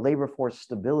or labor force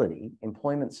stability,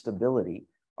 employment stability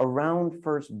around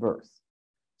first birth.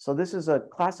 So this is a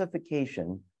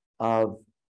classification of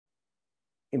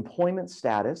employment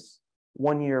status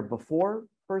 1 year before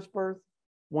first birth,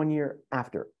 1 year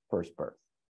after first birth.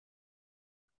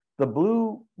 The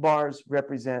blue bars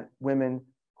represent women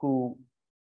who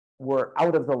were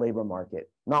out of the labor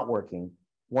market, not working,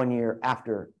 1 year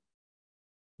after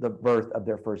the birth of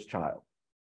their first child.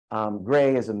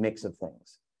 Gray is a mix of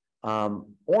things.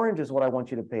 Orange is what I want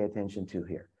you to pay attention to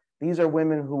here. These are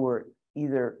women who were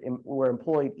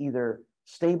employed either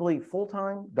stably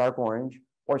full-time, dark orange,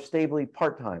 or stably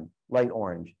part-time, light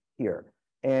orange here.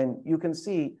 And you can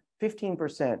see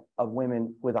 15% of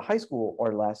women with a high school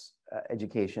or less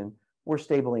education were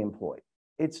stably employed.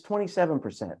 It's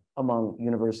 27% among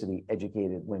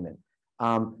university-educated women.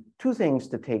 Two things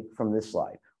to take from this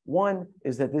slide. One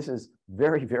is that this is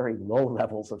very, very low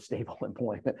levels of stable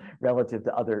employment relative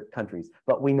to other countries,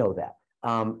 but we know that.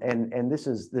 And this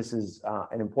is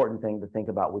an important thing to think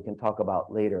about. We can talk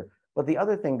about later. But the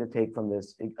other thing to take from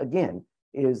this, again,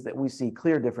 is that we see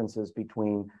clear differences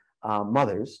between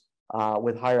mothers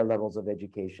with higher levels of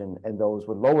education and those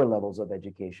with lower levels of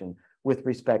education with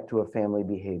respect to a family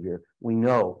behavior we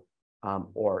know,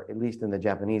 or at least in the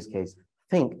Japanese case,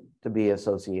 think to be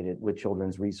associated with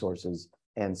children's resources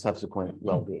and subsequent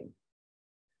well-being.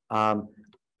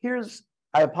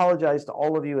 I apologize to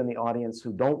all of you in the audience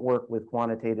who don't work with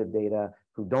quantitative data,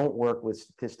 who don't work with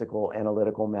statistical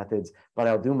analytical methods, but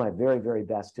I'll do my very, very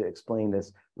best to explain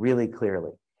this really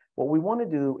clearly. What we want to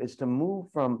do is to move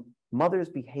from mother's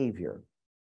behavior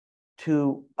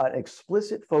to an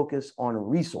explicit focus on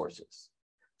resources.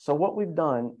 So what we've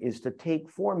done is to take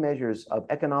 4 measures of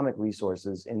economic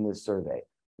resources in this survey.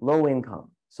 Low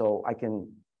income, so I can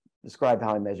describe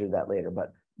how I measured that later,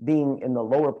 but being in the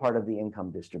lower part of the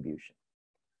income distribution.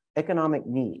 Economic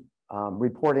need,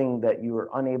 reporting that you are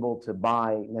unable to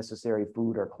buy necessary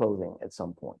food or clothing at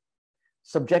some point.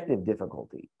 Subjective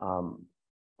difficulty,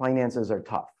 finances are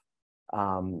tough.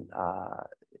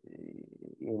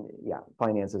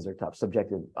 Finances are tough,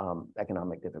 subjective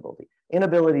economic difficulty.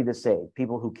 Inability to save,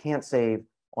 people who can't save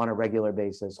on a regular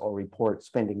basis or report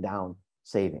spending down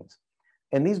savings.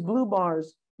 And these blue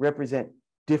bars represent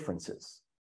differences,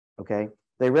 okay?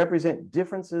 They represent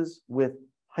differences with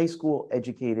high school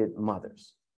educated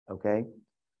mothers, okay?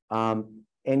 And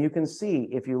you can see,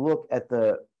 if you look at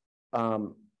the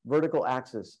vertical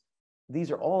axis,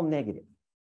 these are all negative,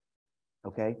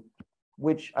 okay?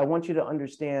 Which I want you to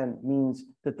understand means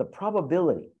that the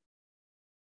probability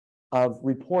of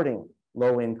reporting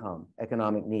low income,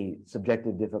 economic need,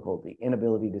 subjective difficulty,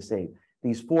 inability to save,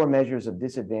 these 4 measures of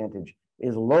disadvantage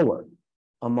is lower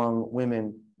among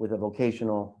women with a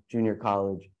vocational, junior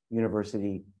college,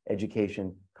 university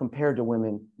education compared to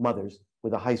women, mothers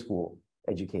with a high school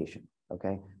education,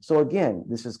 okay? So again,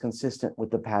 this is consistent with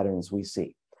the patterns we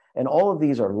see. And all of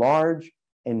these are large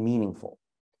and meaningful.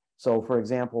 So for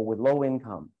example, with low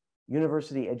income,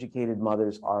 university educated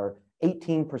mothers are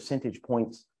 18 percentage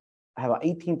points, have an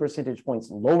 18 percentage points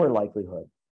lower likelihood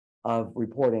of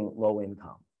reporting low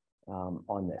income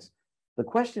on this. The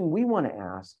question we want to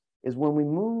ask is, when we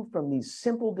move from these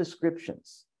simple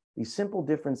descriptions, these simple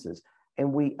differences,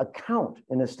 and we account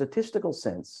in a statistical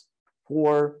sense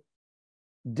for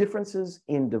differences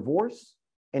in divorce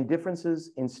and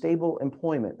differences in stable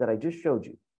employment that I just showed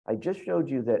you. I just showed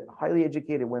you that highly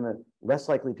educated women less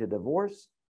likely to divorce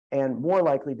and more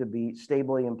likely to be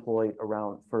stably employed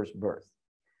around first birth.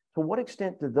 To what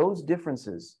extent do those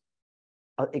differences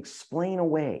explain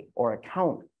away or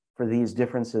account for these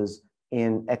differences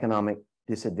in economic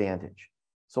disadvantage?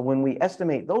 So when we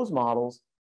estimate those models,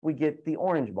 we get the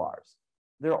orange bars.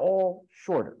 They're all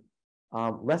shorter,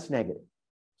 less negative.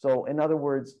 So in other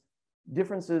words,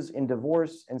 differences in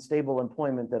divorce and stable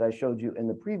employment that I showed you in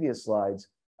the previous slides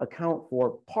account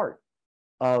for part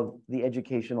of the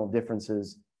educational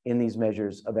differences in these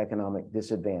measures of economic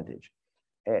disadvantage.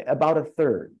 About a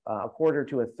third, a quarter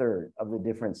to a third of the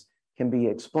difference can be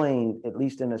explained, at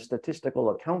least in a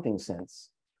statistical accounting sense,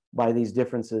 by these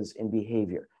differences in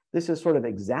behavior. This is sort of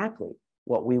exactly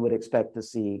what we would expect to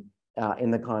see in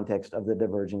the context of the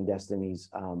Diverging Destinies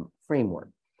framework.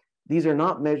 These are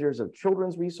not measures of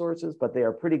children's resources, but they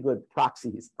are pretty good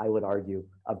proxies, I would argue,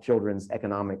 of children's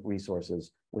economic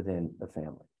resources within the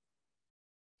family.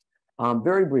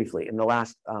 Very briefly, in the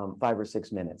last 5 or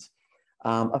 6 minutes,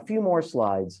 a few more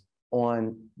slides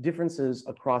on differences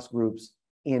across groups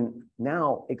in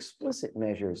now explicit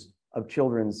measures of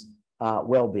children's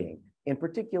well-being. In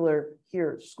particular,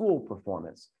 here, school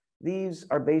performance. These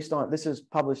are based on, this is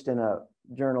published in a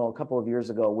journal a couple of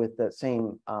years ago with the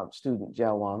same student,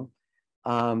 Jiao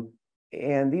Wang.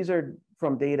 And these are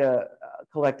from data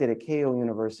collected at Keio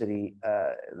University,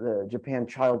 the Japan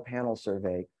Child Panel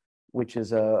Survey, which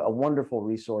is a wonderful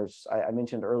resource. I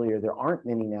mentioned earlier, there aren't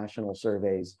many national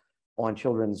surveys on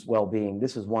children's well-being.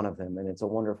 This is one of them, and it's a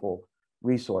wonderful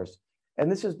resource.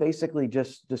 And this is basically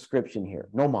just description here,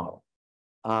 no model.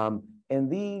 And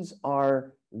these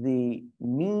are the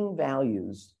mean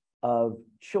values of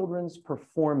children's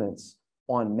performance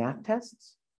on math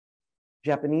tests,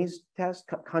 Japanese tests,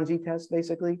 kanji tests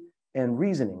basically, and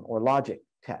reasoning or logic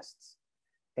tests.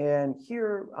 And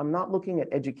here, I'm not looking at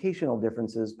educational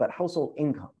differences, but household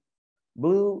income.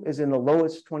 Blue is in the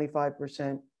lowest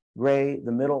 25%, gray,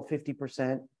 the middle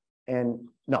 50%, and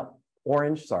no,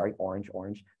 orange, sorry, orange,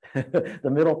 the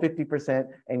middle 50%,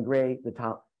 and gray, the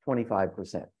top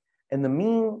 25%. And the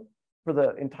mean for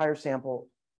the entire sample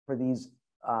for these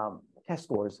test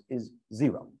scores is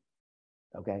 0,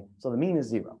 okay? So the mean is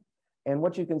 0. And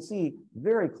what you can see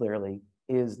very clearly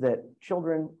is that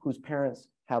children whose parents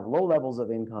have low levels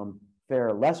of income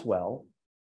fare less well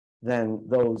than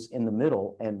those in the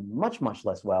middle, and much, much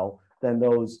less well than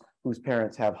those whose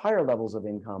parents have higher levels of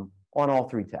income on all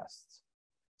 3 tests.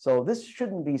 So this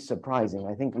shouldn't be surprising.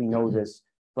 I think we know this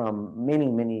from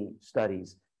many, many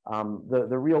studies.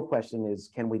 The real question is,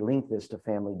 can we link this to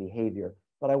family behavior?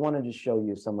 But I wanted to show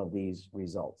you some of these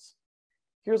results.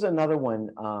 Here's another one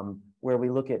where we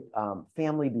look at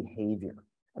family behavior,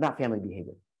 not family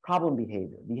behavior, problem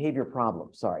behavior, behavior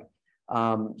problems, sorry.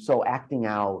 So acting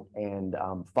out and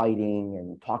fighting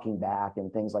and talking back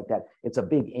and things like that. It's a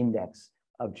big index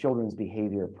of children's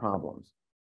behavior problems.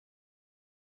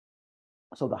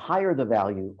 So the higher the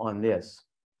value on this,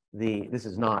 this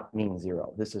is not mean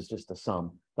 0, this is just a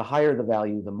sum. The higher the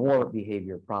value, the more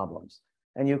behavior problems.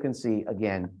 And you can see,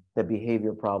 again, that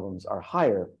behavior problems are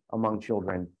higher among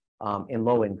children in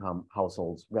low-income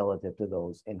households relative to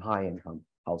those in high-income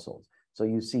households. So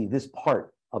you see this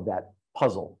part of that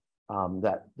puzzle,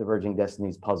 that Diverging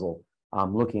Destinies puzzle,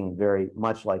 looking very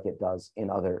much like it does in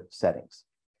other settings.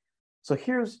 So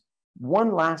here's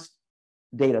one last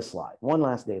data slide,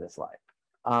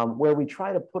 where we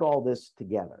try to put all this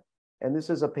together. And this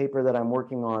is a paper that I'm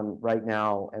working on right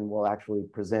now and will actually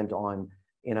present on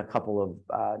in a couple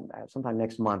of, sometime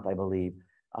next month, I believe,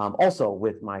 also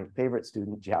with my favorite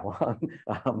student, Jiao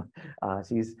Wang.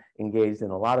 She's engaged in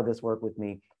a lot of this work with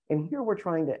me. And here we're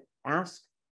trying to ask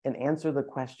and answer the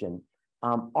question,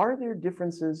 are there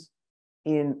differences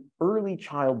in early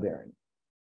childbearing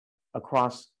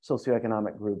across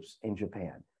socioeconomic groups in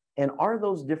Japan? And are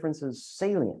those differences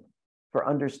salient for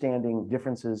understanding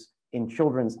differences in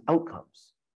children's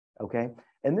outcomes, okay?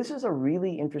 And this is a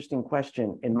really interesting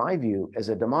question, in my view, as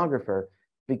a demographer,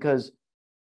 because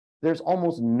there's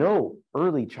almost no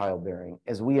early childbearing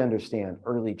as we understand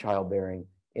early childbearing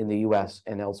in the US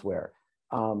and elsewhere.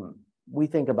 We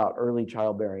think about early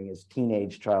childbearing as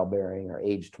teenage childbearing or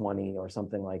age 20 or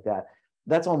something like that.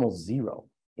 That's almost 0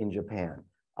 in Japan.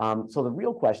 So the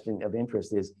real question of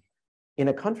interest is, in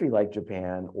a country like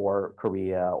Japan or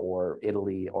Korea or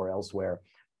Italy or elsewhere,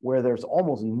 where there's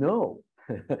almost no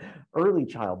early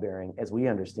childbearing as we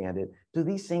understand it, do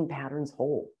these same patterns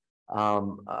hold?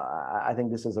 I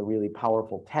think this is a really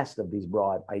powerful test of these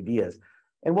broad ideas.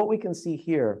 And what we can see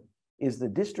here is the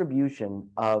distribution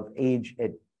of age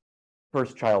at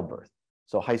first childbirth.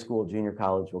 So high school, junior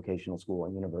college, vocational school,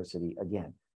 and university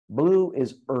again. Blue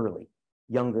is early,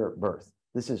 younger birth.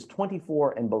 This is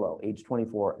 24 and below, age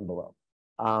 24 and below.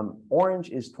 Orange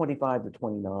is 25 to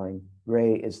 29,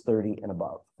 gray is 30 and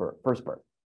above for first birth.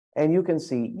 And you can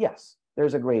see, yes,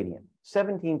 there's a gradient.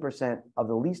 17% of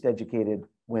the least educated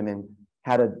women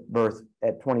had a birth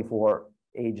at 24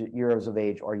 years of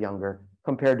age or younger,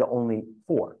 compared to only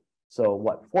 4. So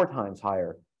what, 4 times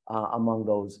higher among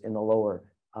those in the lower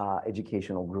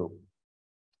educational group.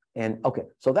 And okay,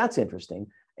 so that's interesting.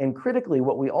 And critically,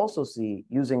 what we also see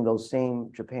using those same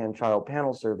Japan Child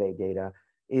Panel Survey data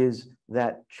is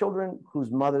that children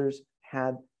whose mothers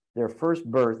had their first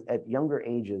birth at younger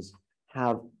ages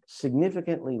have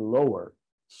significantly lower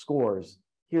scores.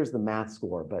 Here's the math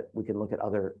score, but we can look at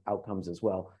other outcomes as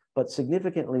well, but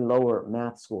significantly lower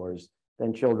math scores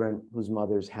than children whose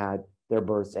mothers had their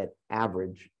births at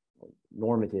average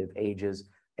normative ages,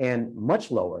 and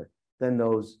much lower than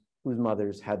those whose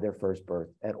mothers had their first birth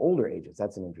at older ages.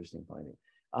 That's an interesting finding.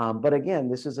 But again,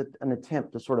 this is an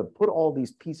attempt to sort of put all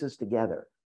these pieces together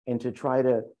and to try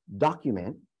to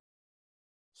document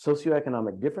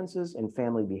socioeconomic differences in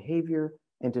family behavior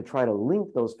and to try to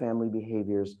link those family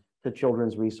behaviors to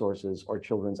children's resources or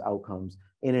children's outcomes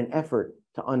in an effort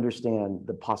to understand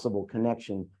the possible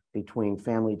connection between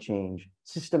family change,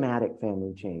 systematic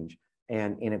family change,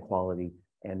 and inequality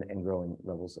and growing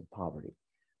levels of poverty.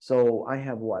 So I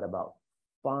have what, about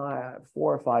 4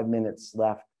 or 5 minutes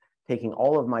left, taking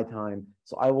all of my time.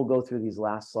 So I will go through these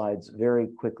last slides very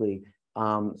quickly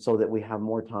so that we have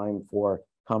more time for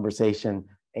conversation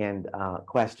and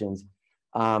questions.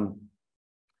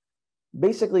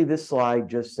 Basically, this slide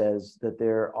just says that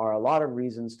there are a lot of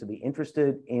reasons to be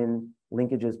interested in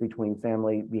linkages between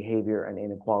family behavior and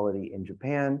inequality in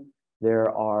Japan.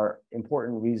 There are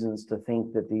important reasons to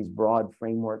think that these broad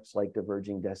frameworks like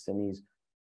Diverging Destinies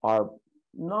are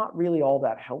not really all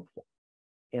that helpful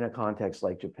in a context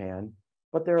like Japan,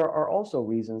 but there are also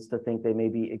reasons to think they may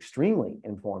be extremely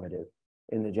informative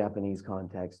in the Japanese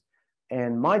context.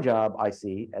 And my job, I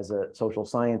see, as a social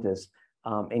scientist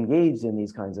engaged in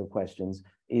these kinds of questions,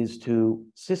 is to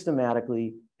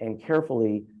systematically and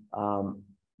carefully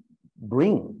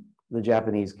bring the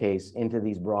Japanese case into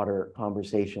these broader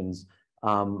conversations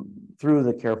through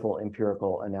the careful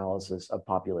empirical analysis of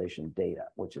population data,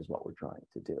 which is what we're trying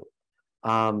to do.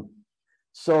 I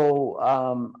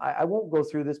won't go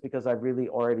through this because I've really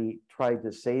already tried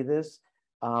to say this.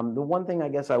 The one thing I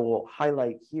guess I will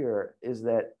highlight here is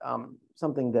that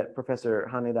something that Professor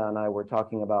Haneda and I were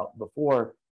talking about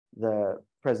before the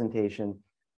presentation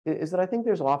is that I think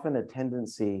there's often a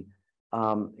tendency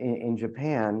in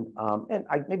Japan, and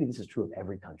maybe this is true of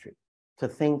every country, to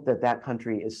think that that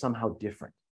country is somehow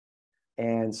different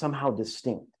and somehow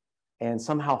distinct and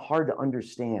somehow hard to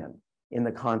understand in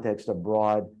the context of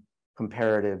broad,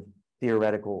 comparative,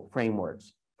 theoretical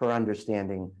frameworks for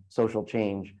understanding social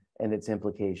change and its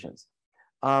implications.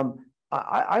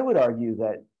 I would argue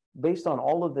that based on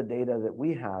all of the data that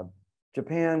we have,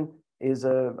 Japan is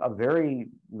a very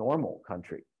normal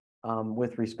country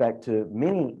with respect to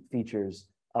many features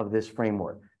of this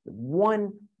framework.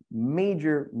 One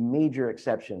major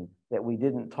exception that we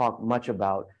didn't talk much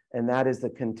about, and that is the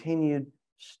continued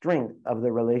strength of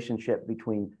the relationship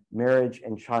between marriage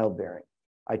and childbearing.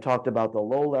 I talked about the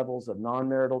low levels of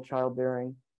non-marital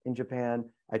childbearing in Japan.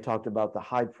 I talked about the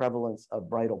high prevalence of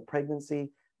bridal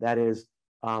pregnancy. That is,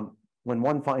 when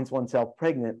one finds oneself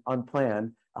pregnant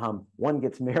unplanned, one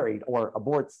gets married or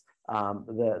aborts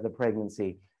the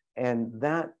pregnancy. And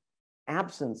that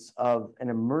absence of an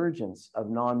emergence of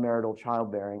non-marital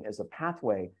childbearing as a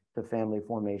pathway to family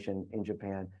formation in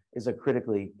Japan is a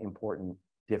critically important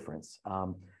difference.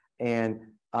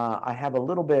 I have a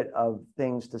little bit of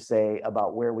things to say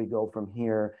about where we go from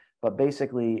here, but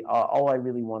basically all I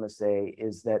really want to say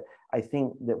is that I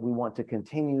think that we want to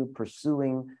continue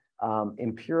pursuing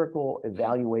empirical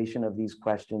evaluation of these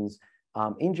questions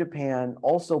in Japan,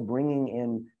 also bringing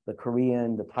in the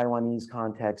Korean, the Taiwanese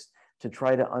context to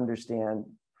try to understand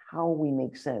how we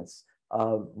make sense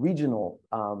of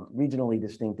regionally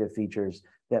distinctive features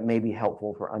that may be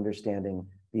helpful for understanding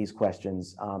these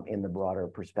questions in the broader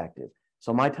perspective.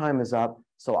 So my time is up,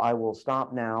 so I will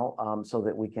stop now so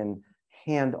that we can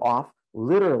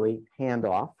literally hand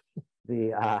off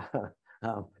the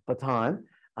baton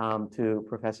to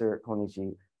Professor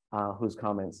Konishi, whose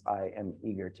comments I am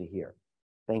eager to hear.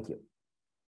 Thank you.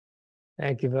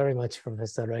 Thank you very much,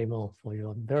 Professor Raymond, for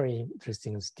your very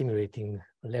interesting, stimulating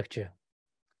lecture.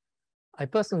 I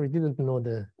personally didn't know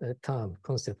the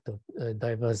concept of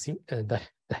diverging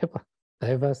destinies.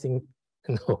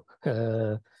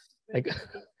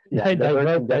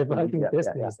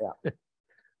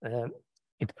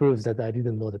 It proves that I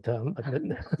didn't know the term. But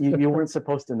you weren't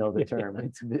supposed to know the term.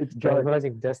 It's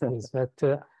diverging destinies, but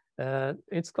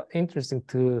it's quite interesting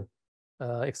to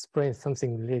explain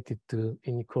something related to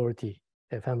inequality,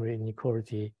 family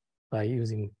inequality, by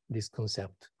using this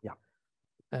concept. Yeah.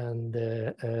 And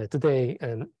today,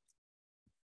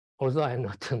 although I'm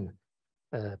not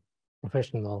a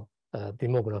professional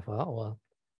demographer or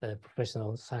a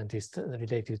professional scientist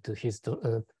related to his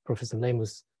Professor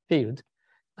Raymond's field,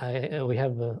 we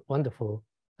have a wonderful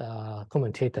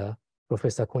commentator,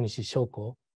 Professor Konishi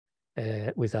Shoko,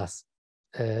 with us.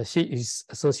 She is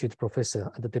associate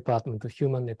professor at the Department of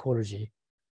Human Ecology,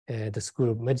 the School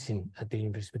of Medicine at the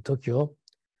University of Tokyo.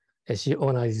 She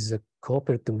organizes a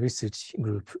cooperative research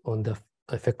group on the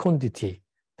fecundity,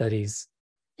 that is,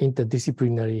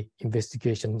 interdisciplinary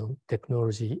investigation on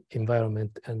technology,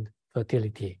 environment, and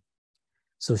fertility.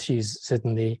 So she is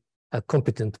certainly a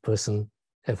competent person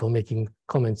for making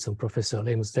comments on Professor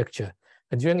Raymond's lecture.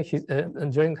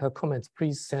 during her comments,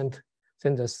 please send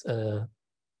us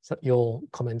your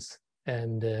comments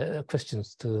and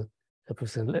questions to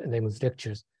Professor Raymond's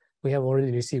lectures. We have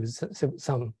already received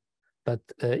some, but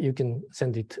you can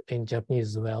send it in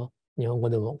Japanese as well. 日本語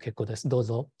でも結構です。どう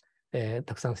ぞ、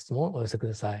たくさん質問をお寄せく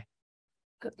ださい。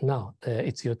Now,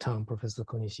 it's your turn, Professor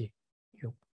Konishi.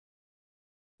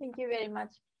 Thank you very much,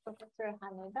 Professor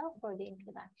Haneda, for the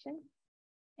introduction.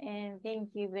 And thank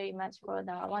you very much for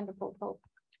the wonderful talk,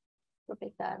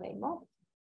 Professor Reimo.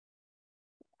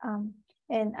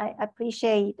 And I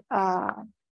appreciate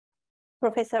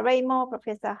Professor Reimo,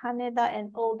 Professor Haneda,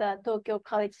 and all the Tokyo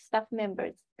College staff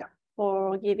members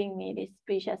for giving me this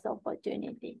precious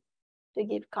opportunity to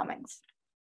give comments.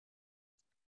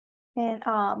 And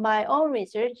my own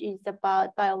research is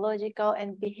about biological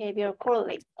and behavioral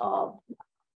correlates of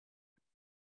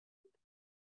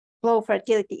low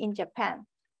fertility in Japan.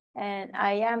 And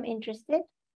I am interested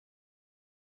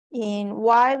in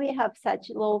why we have such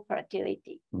low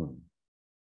fertility.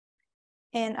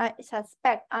 And I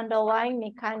suspect underlying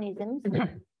mechanisms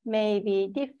may be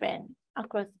different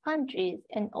across countries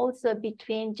and also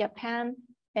between Japan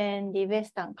and the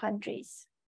Western countries.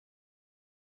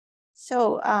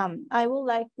 So I would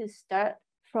like to start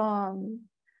from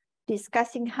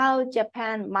discussing how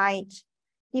Japan might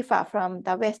differ from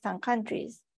the Western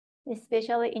countries,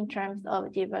 especially in terms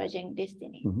of diverging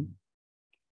destiny.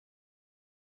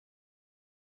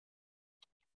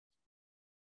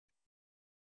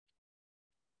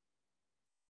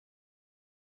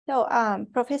 So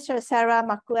Professor Sarah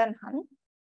McLennan,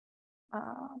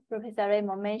 Professor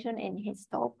Raymond mentioned in his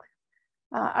talk,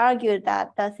 argued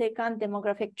that the second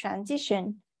demographic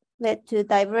transition led to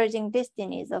diverging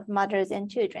destinies of mothers and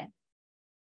children.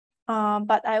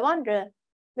 But I wonder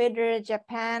whether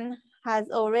Japan has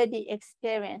already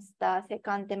experienced the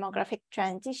second demographic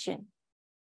transition.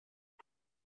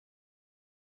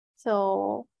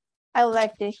 So I would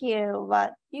like to hear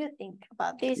what you think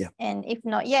about this. Yeah. And if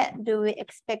not yet, do we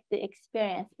expect to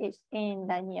experience it in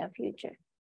the near future?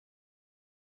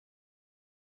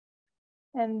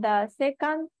 And the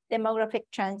second demographic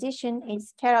transition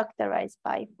is characterized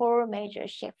by 4 major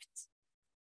shifts.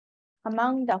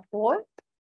 Among the 4,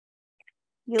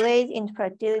 delays in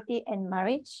fertility and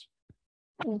marriage,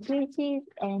 increases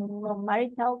in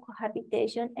nonmarital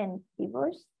cohabitation and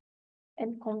divorce,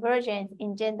 and convergence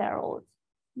in gender roles.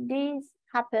 These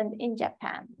happened in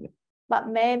Japan, but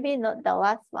maybe not the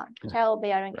last one,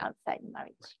 childbearing outside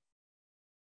marriage.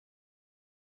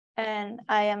 And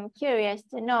I am curious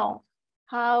to know,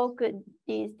 how could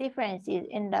these differences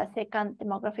in the second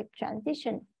demographic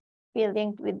transition be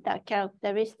linked with the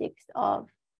characteristics of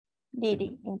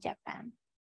DD in Japan?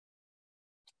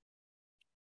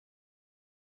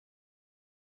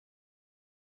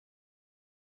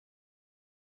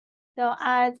 So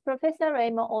as Professor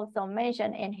Reimo also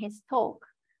mentioned in his talk,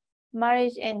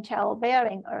 marriage and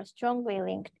childbearing are strongly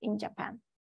linked in Japan.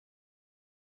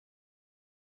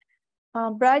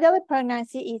 Bridal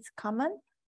pregnancy is common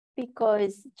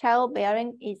because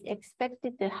childbearing is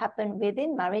expected to happen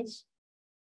within marriage,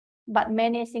 but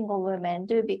many single women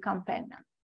do become pregnant.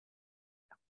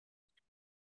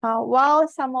 While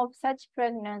some of such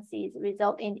pregnancies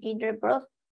result in either birth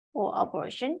or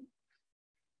abortion,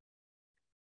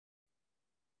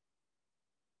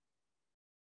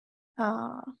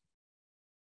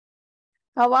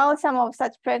 while some of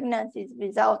such pregnancies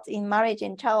result in marriage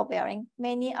and childbearing,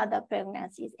 many other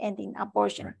pregnancies end in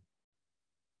abortion.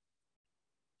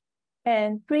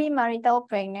 And premarital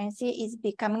pregnancy is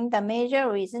becoming the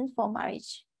major reason for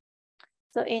marriage.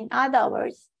 So in other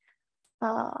words,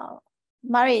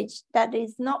 marriage that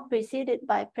is not preceded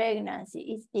by pregnancy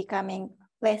is becoming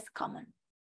less common.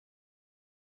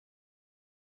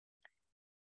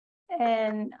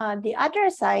 And the other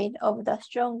side of the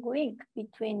strong link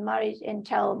between marriage and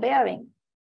childbearing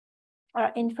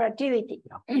are infertility.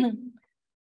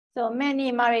 So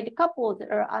many married couples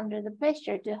are under the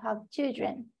pressure to have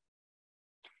children.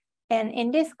 And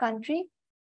in this country,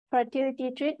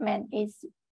 fertility treatment is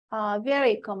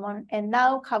very common and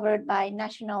now covered by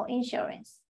national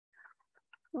insurance,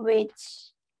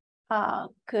 which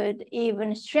could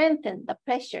even strengthen the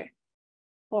pressure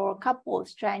for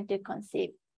couples trying to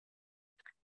conceive.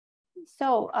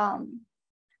 So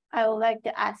I would like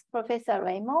to ask Professor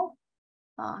Reimo,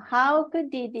 how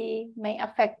could DD may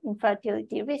affect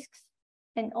infertility risks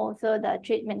and also the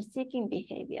treatment-seeking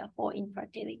behavior for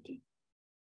infertility?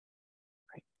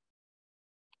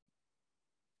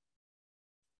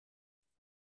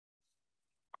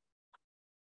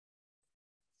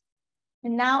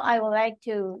 And now I would like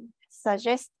to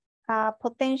suggest a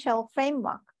potential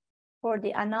framework for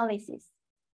the analysis.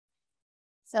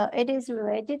 So it is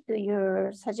related to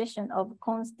your suggestion of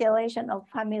constellation of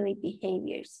family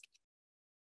behaviors.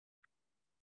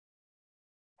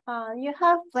 You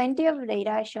have plenty of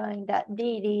data showing that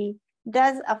DD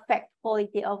does affect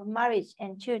quality of marriage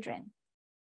and children.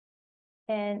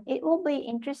 And it will be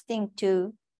interesting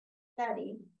to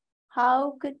study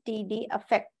how could DD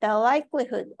affect the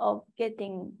likelihood of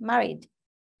getting married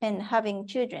and having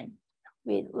children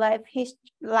with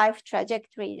life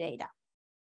trajectory data.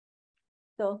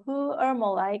 So who are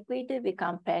more likely to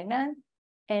become pregnant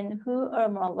and who are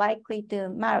more likely to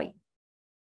marry?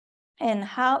 And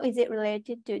how is it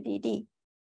related to DD?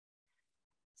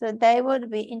 So they would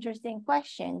be interesting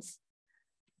questions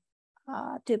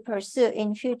to pursue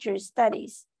in future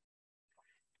studies.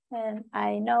 And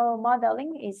I know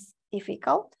modeling is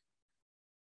difficult,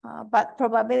 but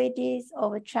probabilities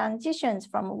of transitions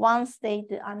from one state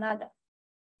to another,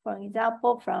 for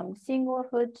example, from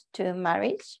singlehood to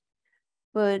marriage,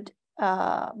 would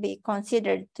be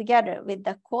considered together with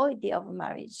the quality of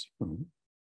marriage.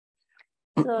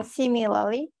 So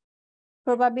similarly,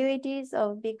 probabilities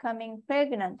of becoming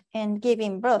pregnant and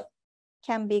giving birth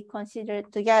can be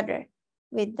considered together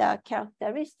with the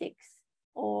characteristics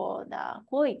or the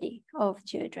quality of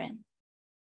children.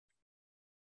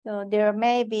 So there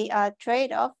may be a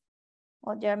trade-off,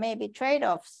 or there may be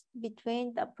trade-offs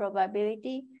between the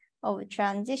probability of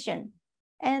transition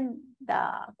and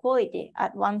the quality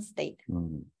at one state.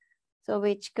 So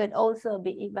which could also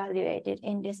be evaluated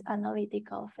in this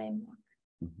analytical framework.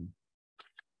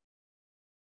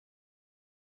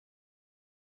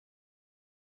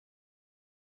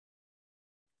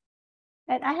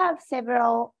 And I have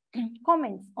several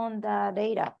comments on the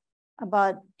data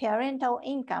about parental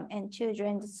income and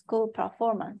children's school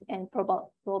performance and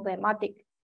problematic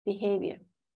behavior.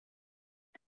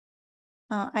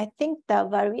 I think the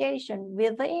variation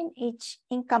within each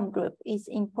income group is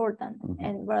important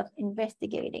and worth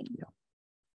investigating.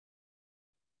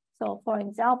 So for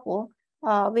example,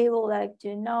 we would like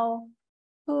to know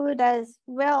who does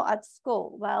well at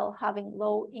school while having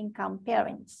low income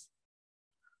parents.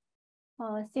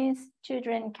 Since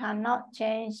children cannot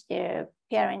change their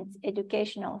parents'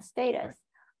 educational status,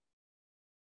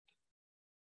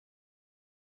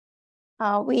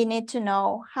 we need to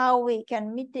know how we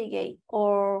can mitigate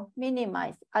or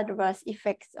minimize adverse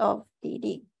effects of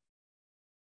DD.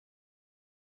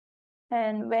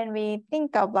 And when we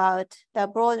think about the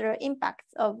broader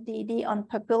impacts of DD on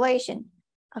population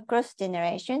across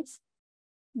generations,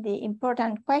 the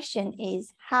important question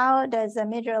is, how does a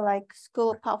measure like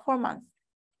school performance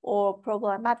or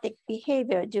problematic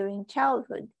behavior during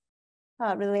childhood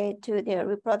relate to their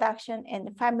reproduction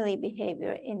and family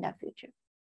behavior in the future?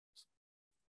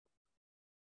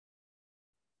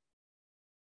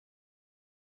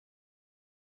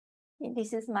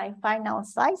 This is my final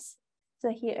slides.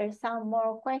 So here are some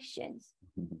more questions.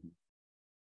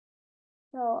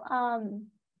 So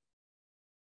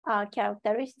are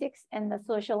characteristics and the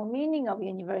social meaning of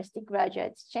university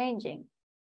graduates changing?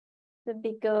 So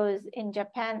because in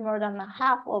Japan, more than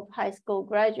half of high school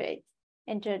graduates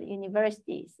entered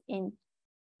universities in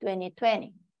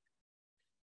 2020.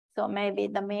 So maybe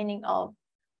the meaning of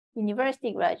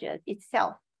university graduate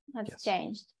itself has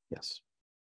changed. Yes.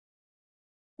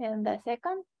 And the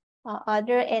second, are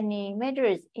there any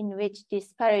measures in which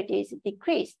disparities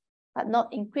decreased but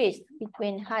not increased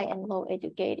between high and low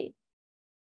educated?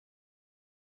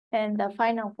 And the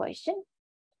final question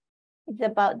is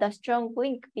about the strong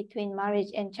link between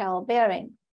marriage and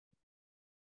childbearing.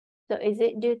 So is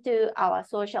it due to our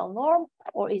social norm,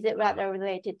 or is it rather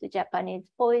related to Japanese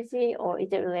policy, or is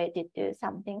it related to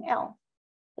something else?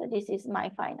 So this is my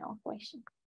final question.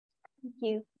 Thank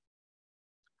you.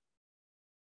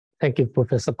 Thank you,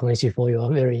 Professor Konishi, for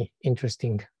your very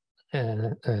interesting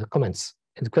comments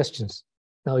and questions.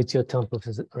 Now it's your turn,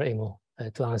 Professor Reimo,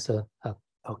 to answer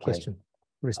a question.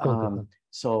 Respond to them.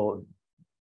 So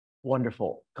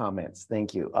wonderful comments.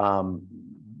 Thank you.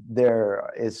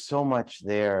 There is so much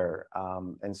there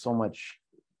and so much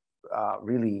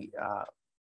really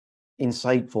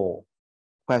insightful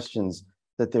questions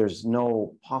that there's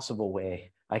no possible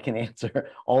way I can answer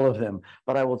all of them,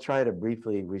 but I will try to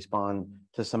briefly respond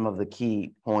to some of the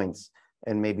key points,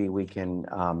 and maybe we can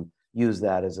use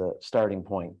that as a starting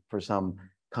point for some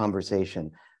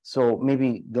conversation. So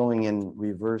maybe going in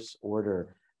reverse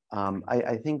order,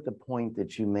 I think the point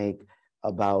that you make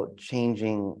about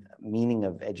changing meaning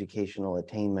of educational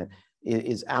attainment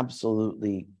is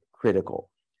absolutely critical.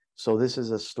 So this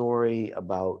is a story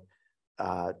about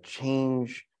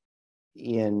change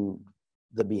in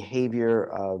the behavior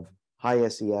of high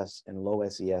SES and low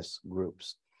SES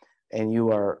groups. And you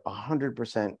are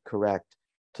 100% correct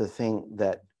to think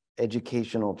that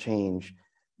educational change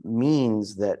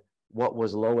means that what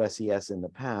was low SES in the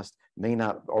past may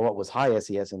not, or what was high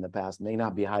SES in the past may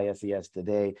not be high SES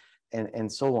today,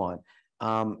 and so on.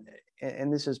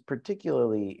 And this is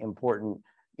particularly important,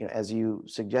 you know, as you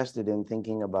suggested, in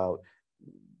thinking about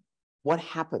what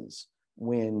happens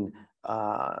when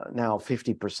now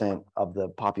 50% of the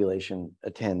population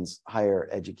attends higher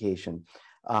education.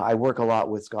 I work a lot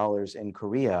with scholars in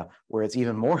Korea, where it's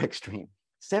even more extreme.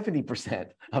 70%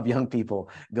 of young people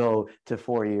go to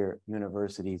four-year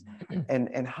universities.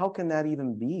 And how can that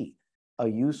even be a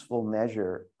useful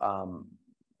measure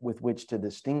with which to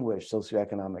distinguish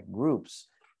socioeconomic groups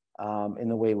in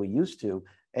the way we used to?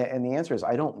 And the answer is,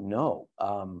 I don't know.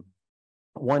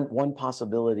 One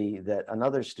possibility that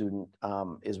another student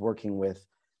is working with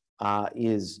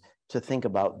is to think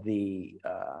about the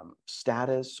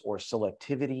status or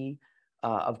selectivity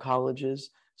of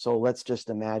colleges. So let's just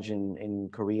imagine in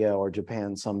Korea or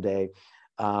Japan someday,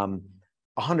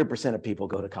 100% of people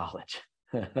go to college.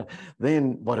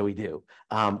 Then what do we do?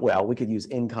 Well, we could use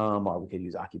income, or we could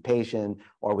use occupation,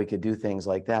 or we could do things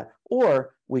like that.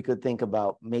 Or we could think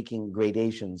about making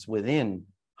gradations within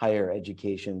higher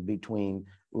education between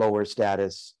lower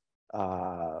status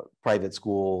private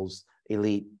schools,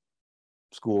 elite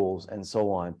schools, and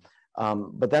so on.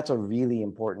 But that's a really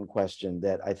important question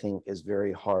that I think is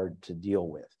very hard to deal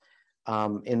with.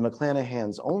 In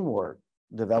McClanahan's own work,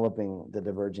 developing the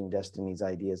Diverging Destinies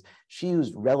ideas, she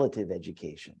used relative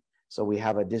education. So we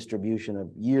have a distribution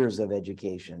of years of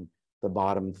education, the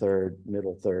bottom third,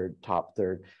 middle third, top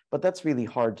third. But that's really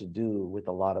hard to do with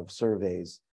a lot of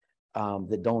surveys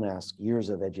that don't ask years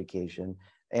of education.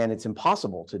 And it's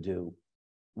impossible to do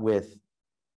with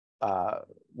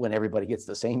when everybody gets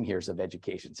the same years of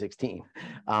education, 16.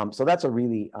 So that's a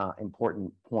really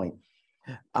important point.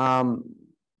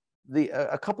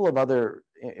 A couple of other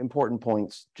important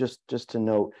points, just to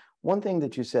note. One thing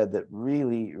that you said that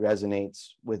really resonates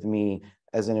with me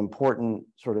as an important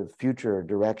sort of future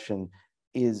direction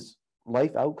is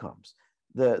life outcomes.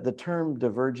 The term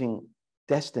diverging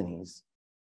destinies,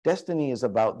 destiny is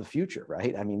about the future,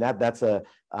 right? I mean, that's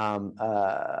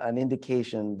an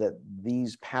indication that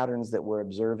these patterns that we're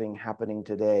observing happening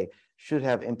today should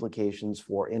have implications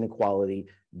for inequality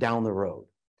down the road.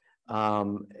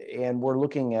 And we're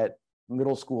looking at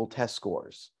middle school test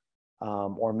scores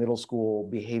or middle school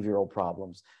behavioral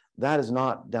problems. That is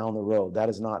not down the road. That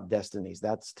is not destinies.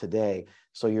 That's today.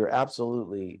 So you're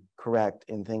absolutely correct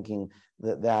in thinking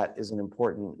that that is an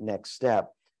important next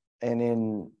step. And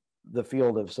in the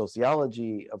field of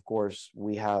sociology, of course,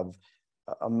 we have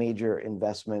a major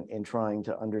investment in trying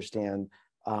to understand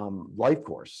life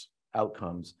course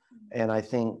outcomes. And I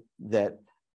think that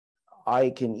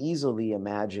I can easily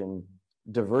imagine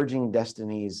diverging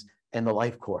destinies and the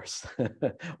life course,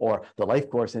 or the life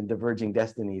course and diverging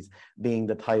destinies being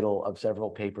the title of several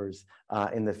papers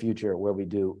in the future where we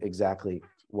do exactly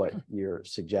what you're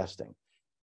suggesting.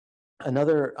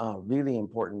 Another really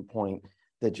important point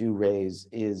that you raise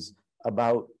is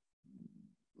about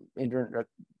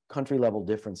country level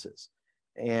differences.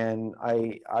 And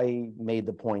I made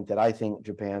the point that I think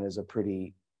Japan is a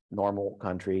pretty normal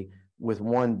country, with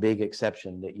one big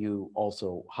exception that you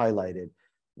also highlighted: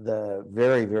 the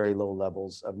very, very low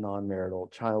levels of non-marital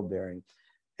childbearing.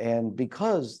 And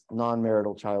because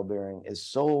non-marital childbearing is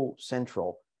so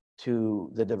central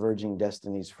to the Diverging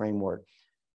Destinies framework,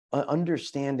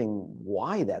 understanding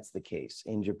why that's the case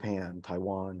in Japan,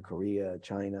 Taiwan, Korea,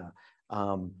 China,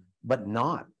 but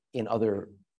not in other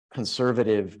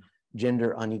conservative,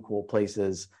 gender unequal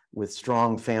places with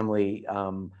strong family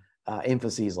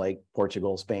emphases like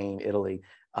Portugal, Spain, Italy.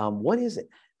 What is it?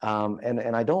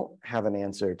 And I don't have an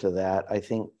answer to that. I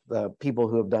think the people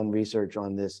who have done research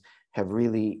on this have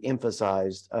really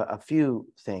emphasized a few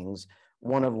things,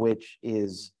 one of which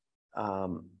is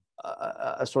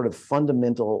a sort of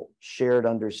fundamental shared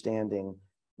understanding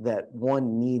that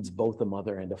one needs both a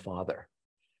mother and a father.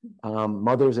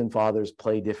 Mothers and fathers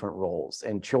play different roles,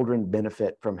 and children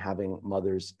benefit from having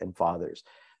mothers and fathers.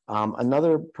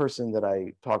 Another person that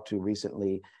I talked to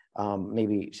recently,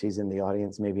 maybe she's in the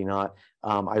audience, maybe not.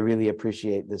 I really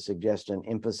appreciate the suggestion,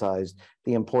 emphasized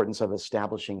the importance of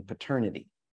establishing paternity.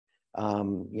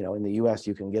 You know, in the U.S.,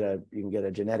 you can get a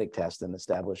genetic test and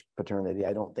establish paternity.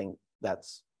 I don't think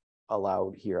that's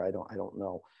allowed here. I don't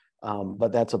know,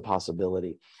 but that's a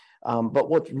possibility. But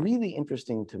what's really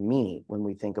interesting to me when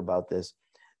we think about this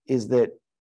is that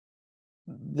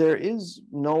there is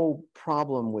no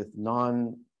problem with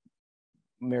non-married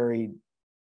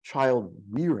child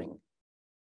rearing.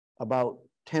 About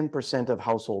 10% of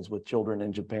households with children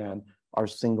in Japan are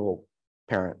single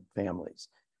parent families.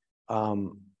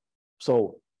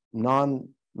 So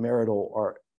non-marital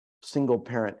or single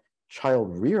parent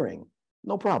child rearing,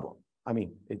 no problem. I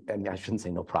mean, and I shouldn't say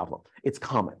no problem, it's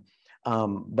common.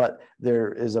 But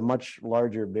there is a much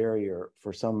larger barrier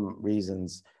for some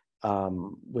reasons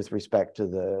with respect to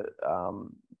the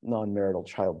non-marital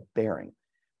childbearing,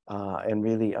 and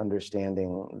really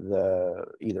understanding the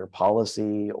either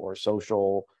policy or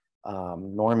social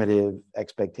normative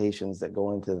expectations that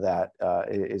go into that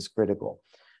is critical.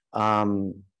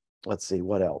 Let's see,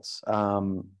 what else?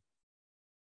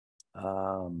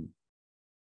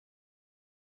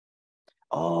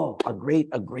 Oh, a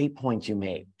great point you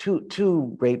made.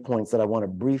 Two great points that I want to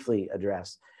briefly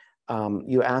address.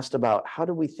 You asked about how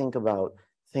do we think about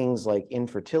things like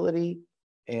infertility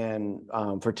and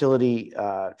fertility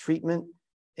treatment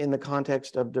in the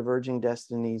context of diverging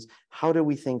destinies. How do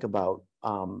we think about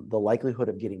the likelihood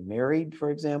of getting married,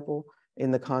 for example, in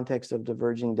the context of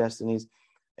diverging destinies?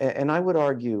 And I would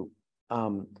argue,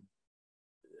 I'm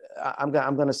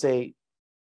going to say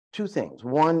two things.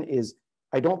 One is,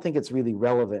 I don't think it's really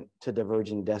relevant to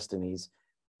diverging destinies,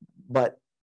 but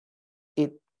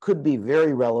it could be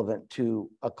very relevant to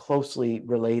a closely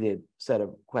related set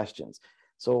of questions.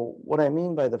 So what I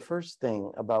mean by the first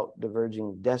thing about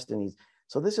diverging destinies,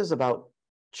 so this is about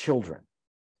children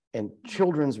and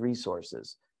children's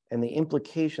resources and the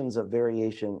implications of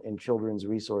variation in children's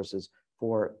resources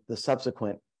for the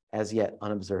subsequent, as yet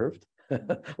unobserved,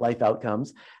 life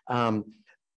outcomes. But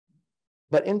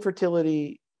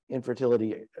infertility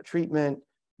treatment,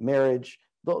 marriage,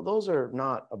 those are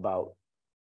not about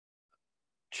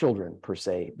children per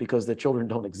se, because the children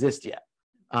don't exist yet.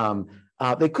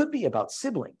 They could be about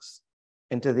siblings,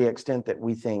 and to the extent that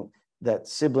we think that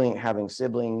having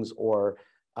siblings or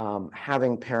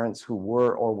having parents who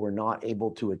were or were not able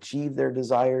to achieve their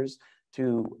desires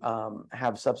to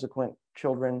have subsequent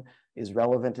children is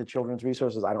relevant to children's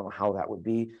resources. I don't know how that would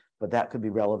be, but that could be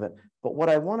relevant. But what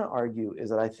I want to argue is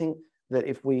that I think that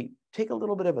if we take a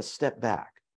little bit of a step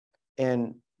back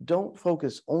and don't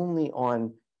focus only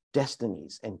on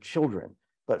destinies and children,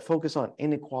 but focus on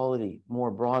inequality more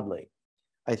broadly,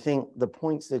 I think the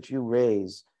points that you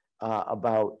raise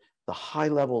about the high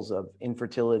levels of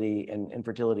infertility and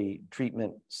infertility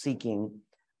treatment seeking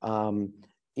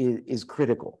is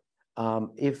critical.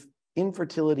 If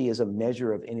infertility is a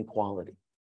measure of inequality,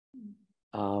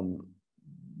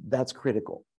 that's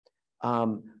critical.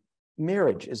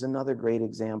 Marriage is another great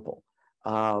example.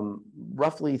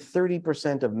 Roughly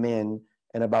 30% of men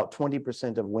and about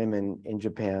 20% of women in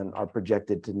Japan are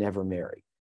projected to never marry.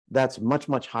 That's much,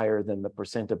 much higher than the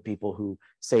percent of people who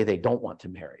say they don't want to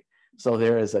marry. So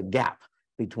there is a gap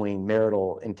between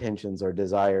marital intentions or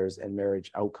desires and marriage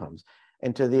outcomes.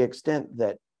 And to the extent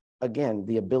that, again,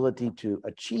 the ability to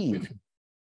achieve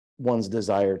one's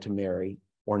desire to marry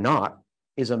or not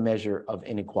is a measure of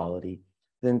inequality,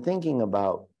 then thinking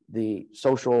about the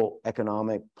social,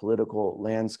 economic, political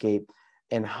landscape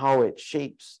and how it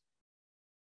shapes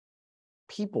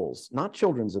people's, not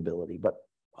children's ability, but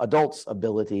adults'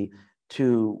 ability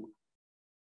to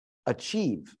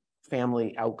achieve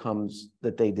family outcomes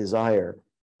that they desire,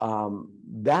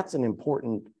 that's an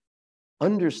important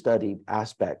understudied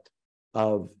aspect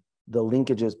of the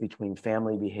linkages between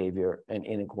family behavior and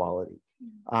inequality.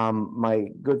 My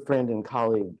good friend and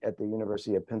colleague at the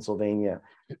University of Pennsylvania,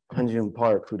 Hyunjun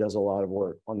Park, who does a lot of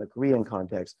work on the Korean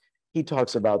context, he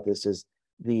talks about this as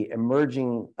the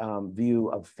emerging view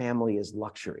of family as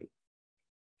luxury.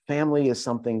 Family is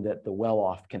something that the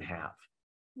well-off can have.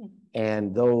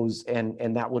 And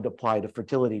that would apply to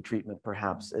fertility treatment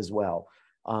perhaps as well.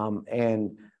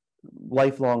 And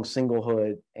lifelong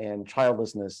singlehood and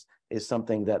childlessness is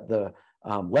something that the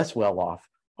less well-off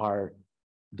are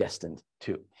destined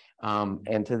to.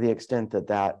 And to the extent that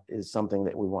that is something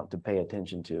that we want to pay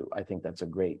attention to, I think that's a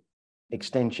great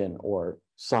extension or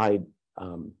side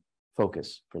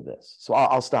focus for this. So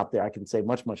I'll stop there. I can say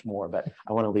much, much more, but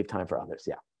I want to leave time for others.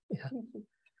 Yeah.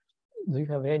 Do you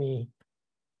have any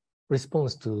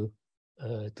response to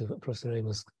Professor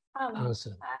Ramos'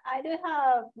 answer? I do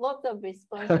have lots of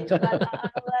responses, but I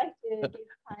would like to give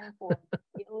time for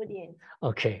the audience.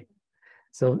 Okay.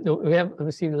 So we have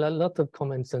received a lot of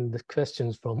comments and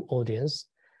questions from audience,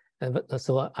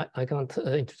 so I can't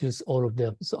introduce all of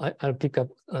them. So I'll pick up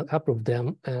a couple of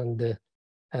them and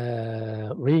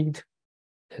read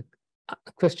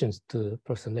questions to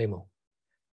Professor Lemo.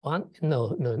 One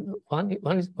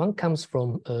comes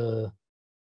from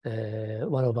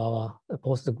one of our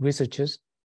postdoc researchers.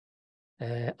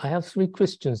 I have three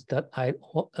questions that I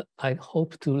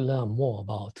hope to learn more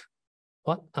about.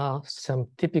 What are some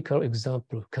typical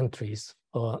example countries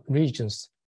or regions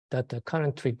that are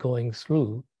currently going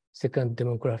through second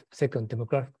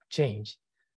demographic change.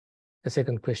 The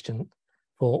second question,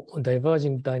 for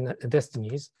diverging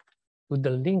destinies, would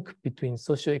the link between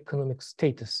socioeconomic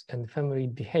status and family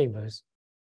behaviors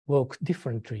work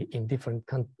differently in different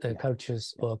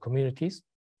cultures or communities?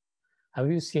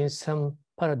 Have you seen some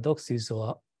paradoxes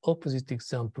or opposite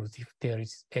examples, if there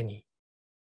is any?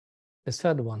 The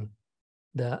third one,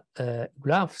 the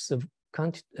graphs of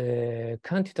quantitative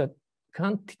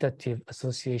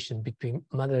association between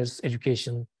mother's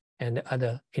education and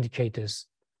other indicators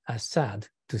are sad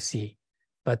to see,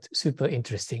 but super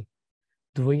interesting.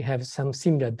 Do we have some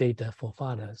similar data for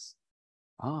fathers?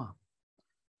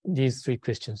 These three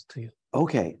questions to you.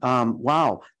 Okay.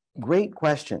 Wow. Great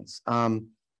questions.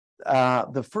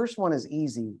 The first one is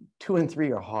easy. 2 and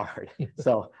 3 are hard.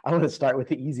 So I want to start with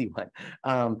the easy one.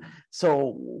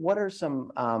 So what are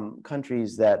some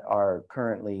countries that are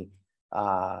currently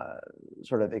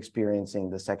sort of experiencing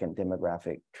the second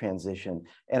demographic transition?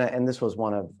 And this was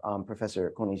one of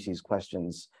Professor Konishi's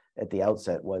questions at the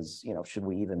outset was, should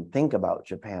we even think about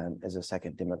Japan as a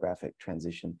second demographic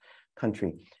transition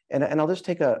country? And I'll just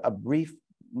take a brief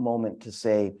moment to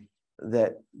say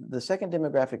that the second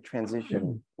demographic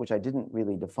transition, which I didn't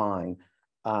really define,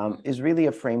 is really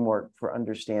a framework for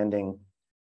understanding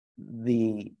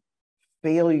the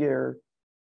failure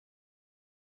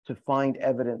to find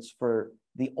evidence for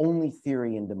the only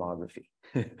theory in demography.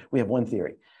 We have one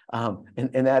theory,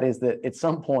 and that is that at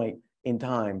some point in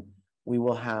time, we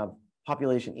will have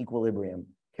population equilibrium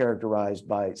characterized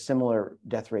by similar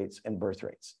death rates and birth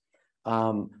rates.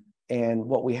 And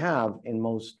what we have in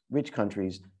most rich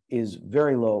countries is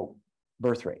very low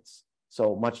birth rates,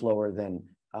 so much lower than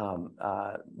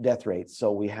death rates.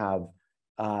 So we have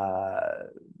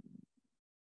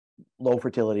low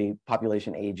fertility,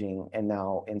 population aging, and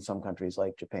now in some countries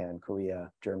like Japan, Korea,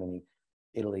 Germany,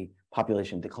 Italy,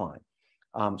 population decline.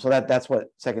 So that's what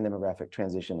second demographic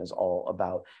transition is all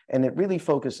about. And it really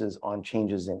focuses on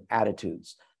changes in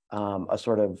attitudes, a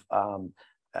sort of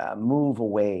move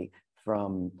away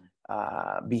from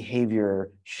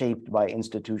behavior shaped by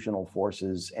institutional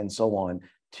forces and so on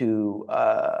to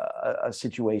a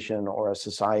situation or a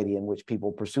society in which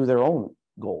people pursue their own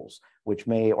goals, which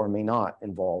may or may not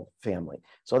involve family.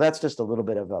 So that's just a little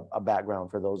bit of a background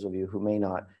for those of you who may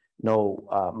not know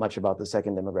much about the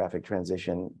second demographic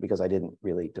transition, because I didn't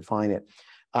really define it.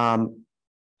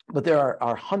 But there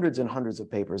are hundreds and hundreds of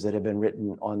papers that have been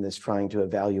written on this, trying to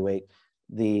evaluate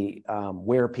the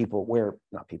where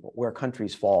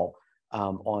countries fall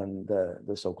on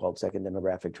the so-called second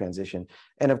demographic transition.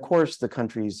 And of course, the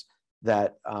countries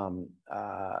that are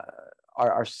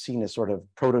seen as sort of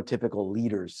prototypical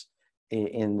leaders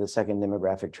in the second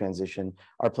demographic transition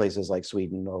are places like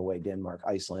Sweden, Norway, Denmark,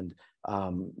 Iceland,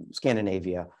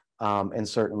 Scandinavia, and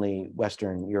certainly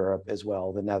Western Europe as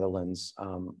well, the Netherlands,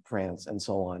 France, and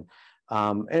so on.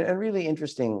 And a really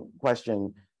interesting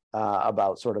question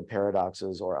about sort of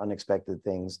paradoxes or unexpected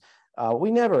things.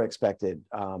 We never expected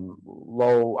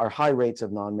low or high rates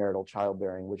of non-marital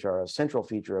childbearing, which are a central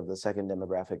feature of the second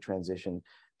demographic transition,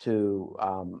 to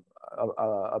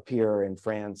appear in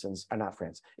France and not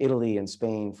France, Italy and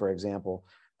Spain, for example.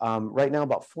 Right now,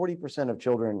 about 40% of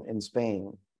children in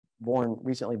Spain,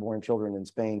 recently born children in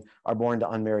Spain, are born to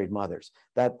unmarried mothers.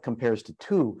 That compares to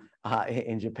 2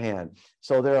 in Japan.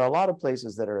 So there are a lot of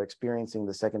places that are experiencing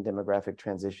the second demographic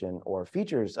transition or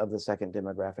features of the second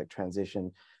demographic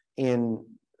transition in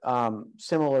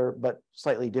similar but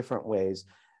slightly different ways.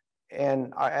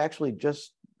 And I actually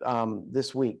just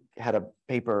this week had a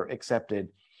paper accepted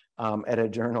at a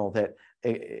journal that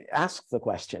asked the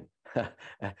question,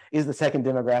 is the second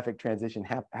demographic transition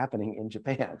happening in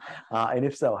Japan? And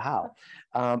if so, how?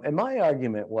 And my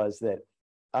argument was that,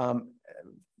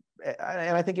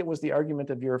 and I think it was the argument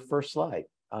of your first slide,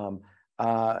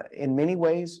 in many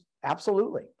ways,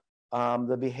 absolutely.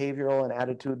 The behavioral and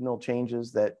attitudinal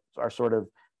changes that are sort of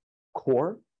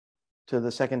core to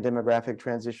the second demographic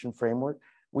transition framework,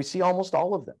 we see almost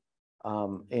all of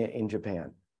them in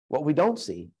Japan. What we don't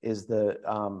see is the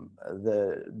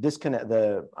disconnect,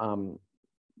 the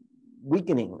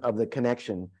weakening of the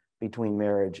connection between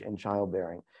marriage and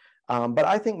childbearing. But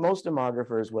I think most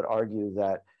demographers would argue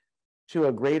that to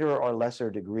a greater or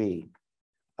lesser degree,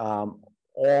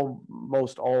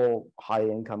 almost all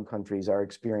high-income countries are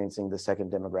experiencing the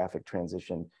second demographic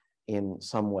transition in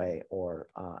some way or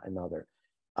another.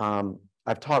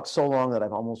 I've talked so long that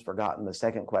I've almost forgotten the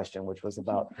second question, which was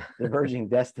about diverging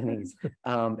destinies,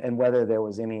 and whether there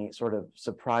was any sort of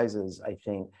surprises, I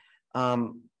think. I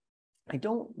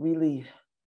don't really,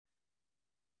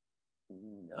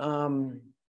 I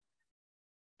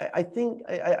think,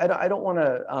 I don't want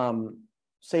to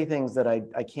say things that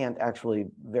I can't actually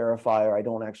verify or I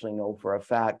don't actually know for a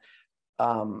fact.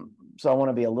 So I want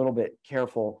to be a little bit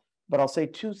careful, but I'll say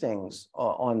two things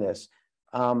on this.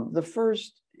 The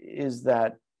first is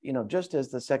that, you know, just as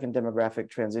the second demographic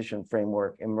transition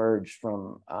framework emerged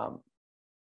from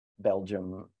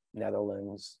Belgium,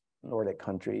 Netherlands, Nordic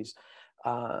countries,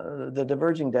 the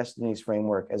Diverging Destinies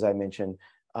framework, as I mentioned,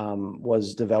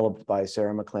 was developed by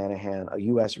Sarah McClanahan, a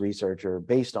US researcher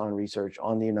based on research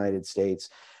on the United States.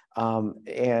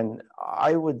 And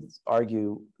I would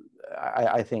argue,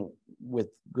 I think with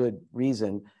good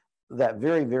reason, that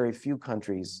very, very few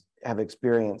countries have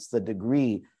experienced the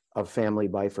degree of family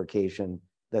bifurcation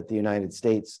that the United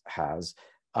States has.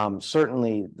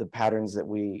 Certainly the patterns that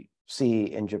we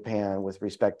see in Japan with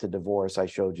respect to divorce, I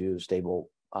showed you stable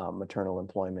maternal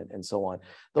employment and so on.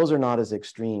 Those are not as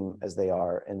extreme as they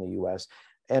are in the US.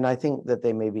 And I think that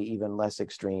they may be even less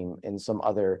extreme in some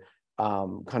other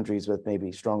countries with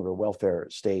maybe stronger welfare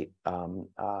state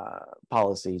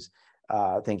policies,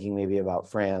 thinking maybe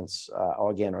about France,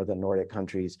 or the Nordic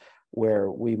countries, where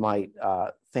we might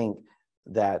think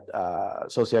that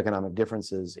socioeconomic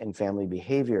differences in family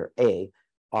behavior, A,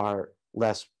 are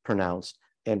less pronounced,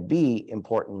 and B,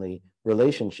 importantly,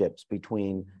 relationships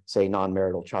between, say,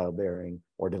 non-marital childbearing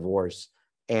or divorce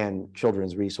and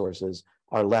children's resources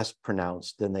are less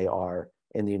pronounced than they are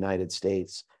in the United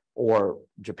States or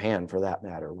Japan, for that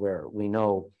matter, where we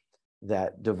know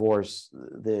that divorce,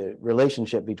 the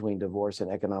relationship between divorce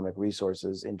and economic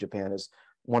resources in Japan is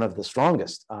one of the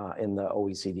strongest in the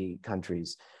OECD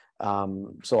countries.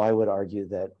 So I would argue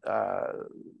that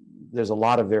there's a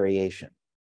lot of variation,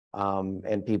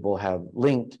 and people have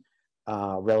linked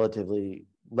relatively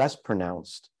less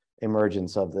pronounced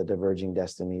emergence of the diverging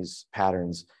destinies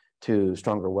patterns to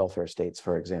stronger welfare states,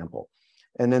 for example.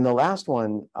 And then the last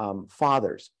one,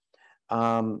 fathers.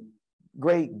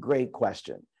 Great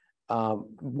question.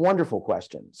 Wonderful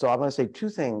question. So I'm going to say two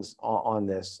things on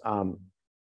this.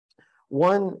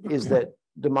 One is that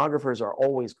demographers are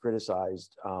always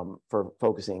criticized for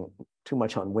focusing too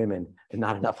much on women and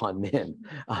not enough on men.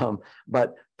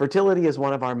 But fertility is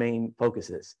one of our main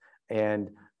focuses. And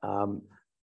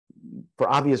for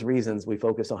obvious reasons, we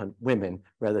focus on women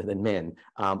rather than men,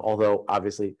 although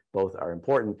obviously both are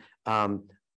important.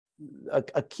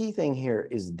 A key thing here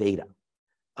is data.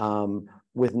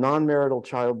 With non-marital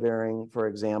childbearing, for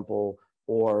example,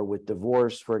 or with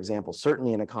divorce, for example,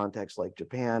 certainly in a context like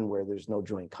Japan, where there's no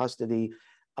joint custody,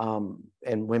 and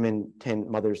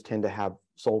mothers tend to have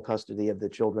sole custody of the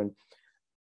children,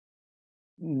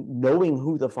 knowing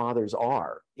who the fathers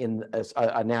are in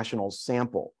a national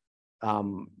sample,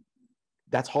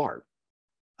 that's hard.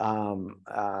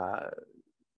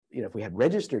 If we had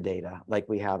registered data like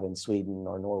we have in Sweden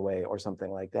or Norway or something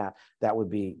like that, that would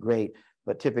be great.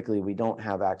 But typically we don't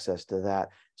have access to that.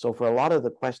 So for a lot of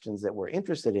the questions that we're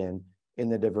interested in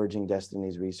the Diverging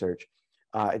Destinies research,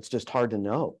 it's just hard to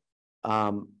know.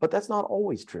 But that's not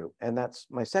always true. And that's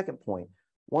my second point.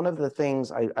 One of the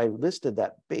things I listed,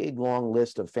 that big long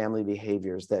list of family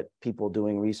behaviors that people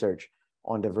doing research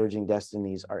on Diverging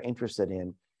Destinies are interested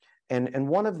in. And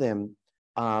one of them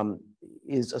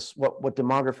is what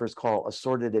demographers call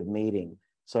assortative mating.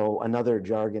 So another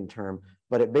jargon term,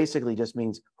 but it basically just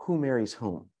means who marries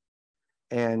whom.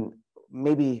 And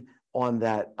maybe on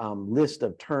that list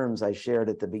of terms I shared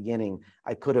at the beginning,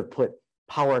 I could have put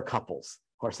power couples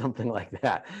or something like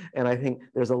that. And I think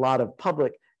there's a lot of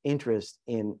public interest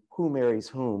in who marries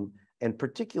whom, and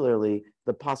particularly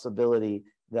the possibility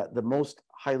that the most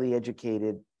highly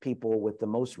educated people with the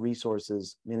most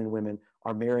resources, men and women,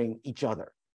 are marrying each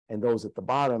other. And those at the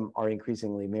bottom are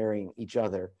increasingly marrying each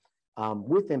other,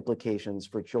 with implications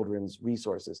for children's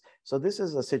resources. So this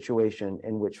is a situation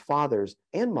in which fathers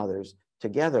and mothers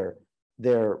together,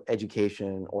 their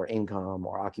education or income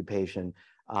or occupation,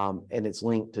 and its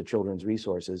linked to children's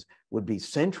resources, would be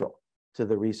central to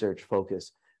the research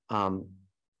focus.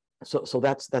 So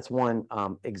that's one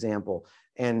example.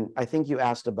 And I think you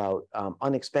asked about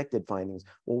unexpected findings.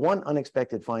 Well, one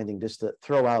unexpected finding, just to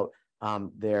throw out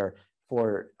there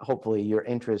for hopefully your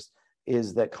interest,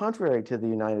 is that contrary to the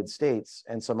United States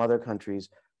and some other countries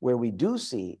where we do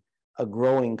see a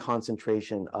growing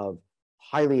concentration of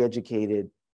highly educated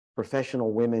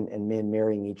professional women and men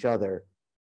marrying each other,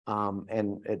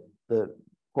 and at the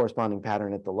corresponding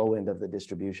pattern at the low end of the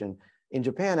distribution, in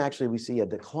Japan, actually, we see a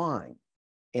decline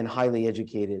in highly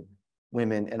educated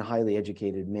women and highly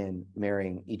educated men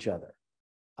marrying each other.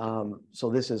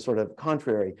 So this is sort of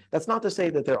contrary. That's not to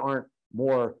say that there aren't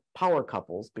more power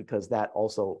couples, because that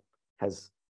also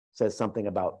says something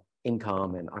about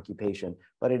income and occupation,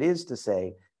 but it is to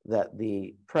say that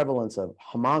the prevalence of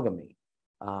homogamy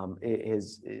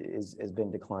has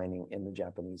been declining in the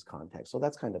Japanese context. So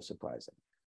that's kind of surprising.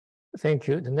 Thank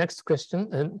you. The next question,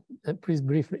 and please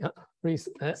briefly,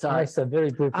 answer very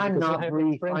briefly. I'm not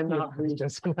brief. I'm not brief.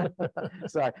 Sorry,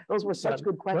 Sorry, those were such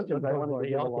good questions. I wanted to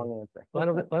give a long answer.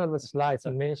 One of the slides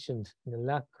mentioned the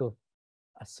lack of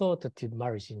assortative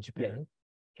marriage in Japan. Yeah.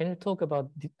 Can you talk about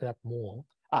that more?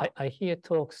 I hear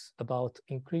talks about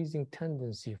increasing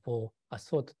tendency for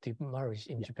assortative marriage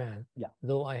in Japan,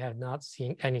 though I have not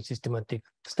seen any systematic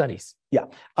studies. Yeah.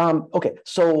 Okay.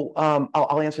 So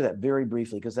I'll answer that very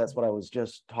briefly because that's what I was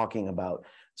just talking about.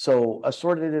 So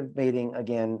assortative mating,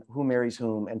 again, who marries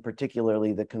whom, and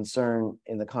particularly the concern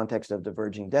in the context of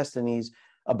diverging destinies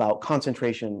about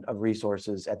concentration of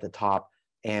resources at the top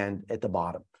and at the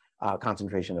bottom,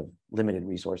 concentration of limited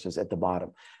resources at the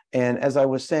bottom. And as I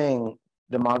was saying,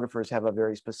 demographers have a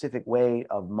very specific way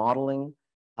of modeling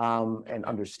and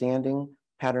understanding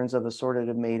patterns of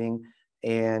assortative mating.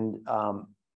 And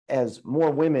as more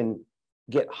women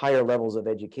get higher levels of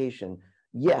education,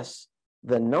 yes,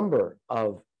 the number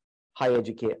of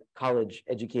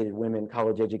college-educated women,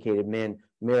 college-educated men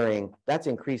marrying, that's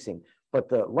increasing. But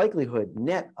the likelihood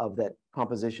net of that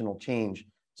compositional change,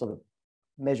 so the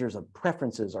measures of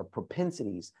preferences or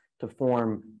propensities to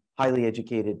form highly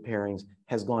educated pairings,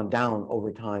 has gone down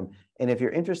over time. And if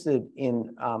you're interested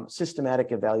in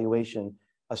systematic evaluation,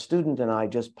 a student and I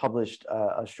just published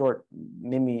a short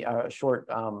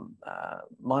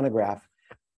monograph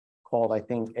called, I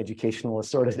think, Educational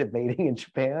Assortative Mating in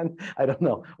Japan. I don't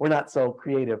know. We're not so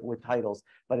creative with titles,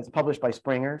 but it's published by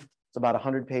Springer. It's about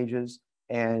 100 pages.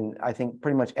 And I think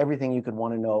pretty much everything you could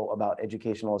want to know about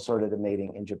educational assortative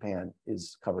mating in Japan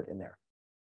is covered in there.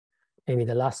 Maybe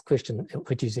the last question,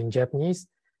 which is in Japanese.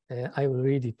 I will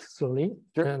read it slowly.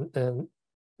 Sure. And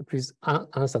please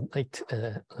answer it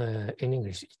in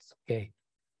English. It's okay.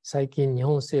 最近日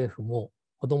本政府も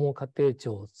子ども家庭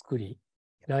庁を作り、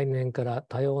来年から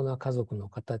多様な家族の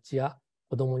形や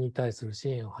子どもに対する支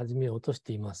援を始めようとし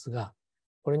ていますが、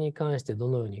これに関してど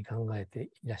のように考えて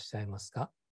いらっしゃいます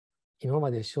か？今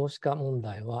まで少子化問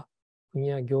題は国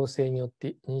や行政によっ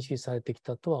て認識されてき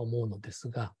たとは思うのです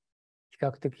が、比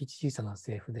較的小さな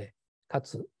政府で、か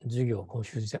つ儒教コン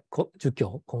フュ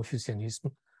ーシアニズ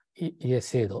ム家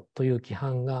制度という規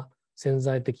範が潜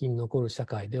在的に残る社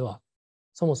会では、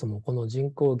そもそもこの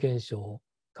人口減少を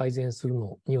改善する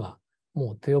のには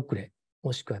もう手遅れ、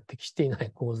もしくは適していな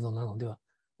い構造なのでは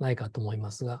ないかと思い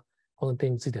ますが、この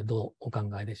点についてどうお考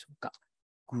えでしょうか？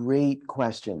 Great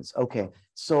questions. Okay,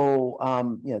 so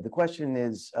the question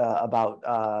is about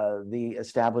the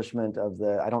establishment of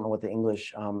the, I don't know what the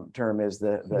English term is,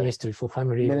 the Ministry for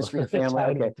Family, Ministry of Family,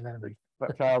 okay, family.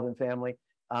 Child and Family,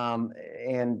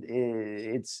 and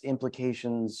its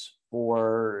implications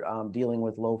for dealing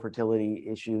with low fertility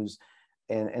issues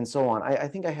and so on. I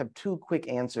think I have two quick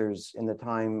answers in the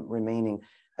time remaining.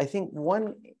 I think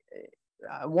one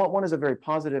is a very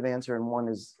positive answer and one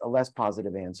is a less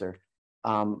positive answer.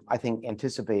 I think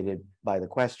anticipated by the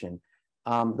question.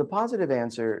 The positive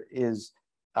answer is,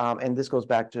 and this goes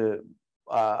back to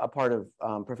a part of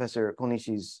Professor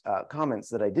Konishi's comments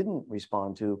that I didn't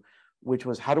respond to, which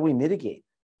was how do we mitigate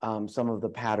some of the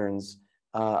patterns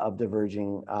of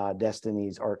diverging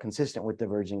destinies or consistent with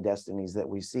diverging destinies that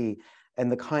we see,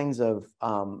 and the kinds of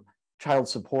child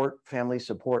support, family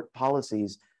support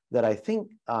policies that I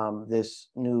think this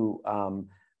new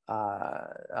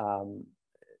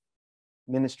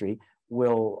ministry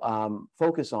will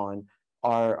focus on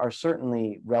are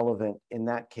certainly relevant in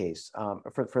that case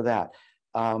for that.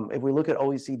 If we look at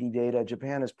OECD data,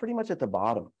 Japan is pretty much at the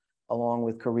bottom, along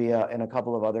with Korea and a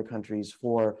couple of other countries,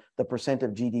 for the percent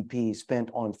of GDP spent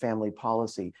on family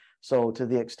policy. So to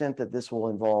the extent that this will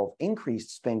involve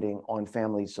increased spending on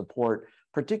family support,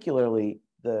 particularly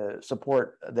the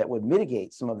support that would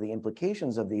mitigate some of the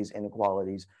implications of these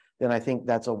inequalities, then I think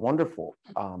that's a wonderful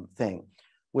thing.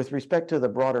 With respect to the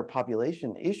broader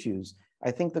population issues,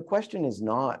 I think the question is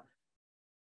not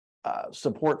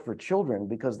support for children,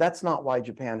 because that's not why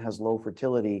Japan has low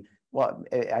fertility. Well,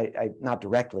 not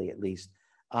directly, at least.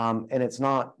 And it's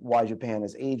not why Japan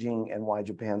is aging and why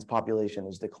Japan's population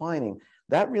is declining.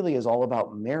 That really is all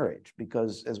about marriage,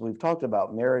 because as we've talked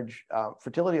about, marriage,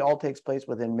 fertility all takes place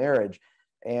within marriage.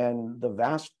 And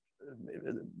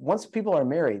once people are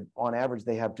married, on average,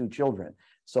 they have 2 children.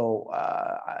 So,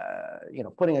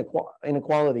 putting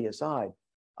inequality aside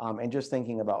and just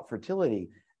thinking about fertility,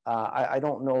 I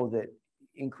don't know that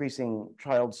increasing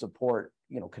child support,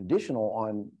 conditional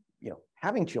on,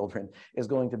 having children is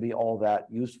going to be all that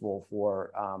useful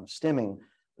for stemming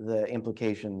the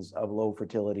implications of low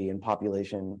fertility and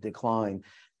population decline.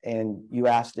 And you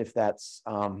asked if that's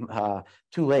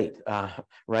too late,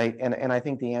 right? And I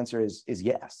think the answer is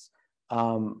yes.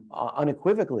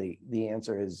 Unequivocally, the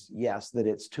answer is yes, that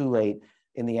it's too late.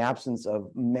 In the absence of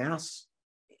mass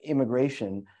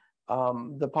immigration,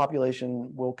 the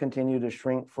population will continue to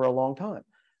shrink for a long time.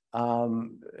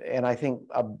 And I think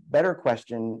a better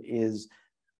question is,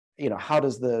 how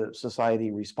does the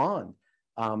society respond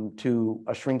to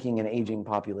a shrinking and aging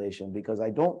population? Because I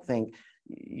don't think,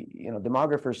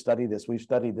 demographers study this. We've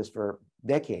studied this for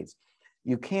decades.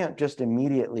 You can't just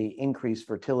immediately increase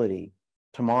fertility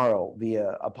tomorrow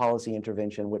via a policy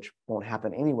intervention, which won't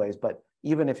happen anyways. But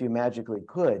even if you magically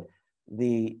could,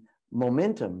 the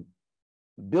momentum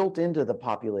built into the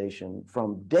population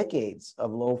from decades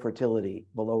of low fertility,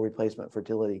 below replacement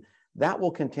fertility, that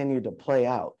will continue to play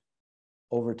out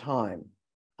over time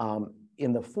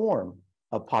in the form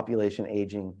of population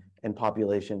aging and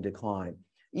population decline.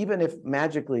 Even if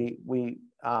magically we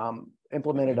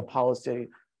implemented a policy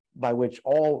by which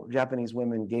all Japanese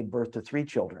women gave birth to 3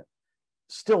 children,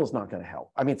 still is not going to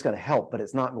help. I mean, it's going to help, but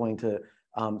it's not going to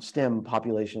stem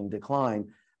population decline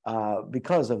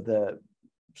because of the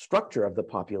structure of the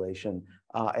population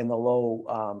and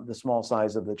the small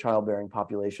size of the childbearing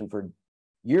population for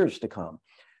years to come.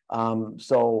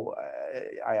 So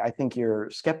I think your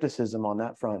skepticism on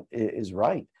that front is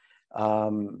right.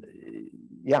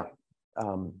 Yeah,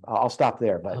 I'll stop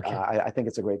there, but okay. I think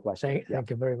it's a great question. Thank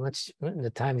you very much. The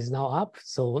time is now up,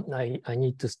 so I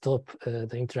need to stop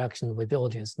the interaction with the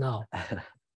audience now.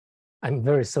 I'm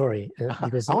very sorry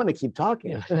because I want to keep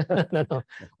talking. No.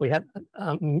 We had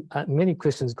many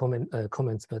questions,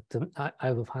 comments, but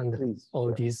I will hand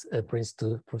all these prints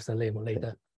to Professor Lehman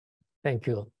later. Thank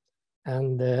you.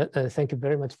 And thank you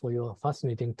very much for your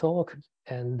fascinating talk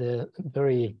and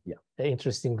very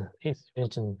interesting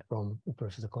intervention from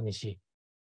Professor Konishi.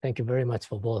 Thank you very much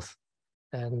for both.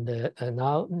 And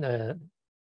now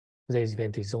today's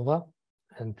event is over.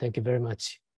 And thank you very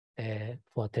much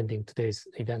for attending today's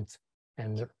event.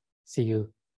 And see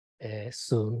you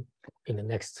soon in the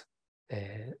next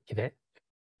event.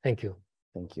 Thank you.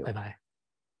 Thank you. Bye-bye.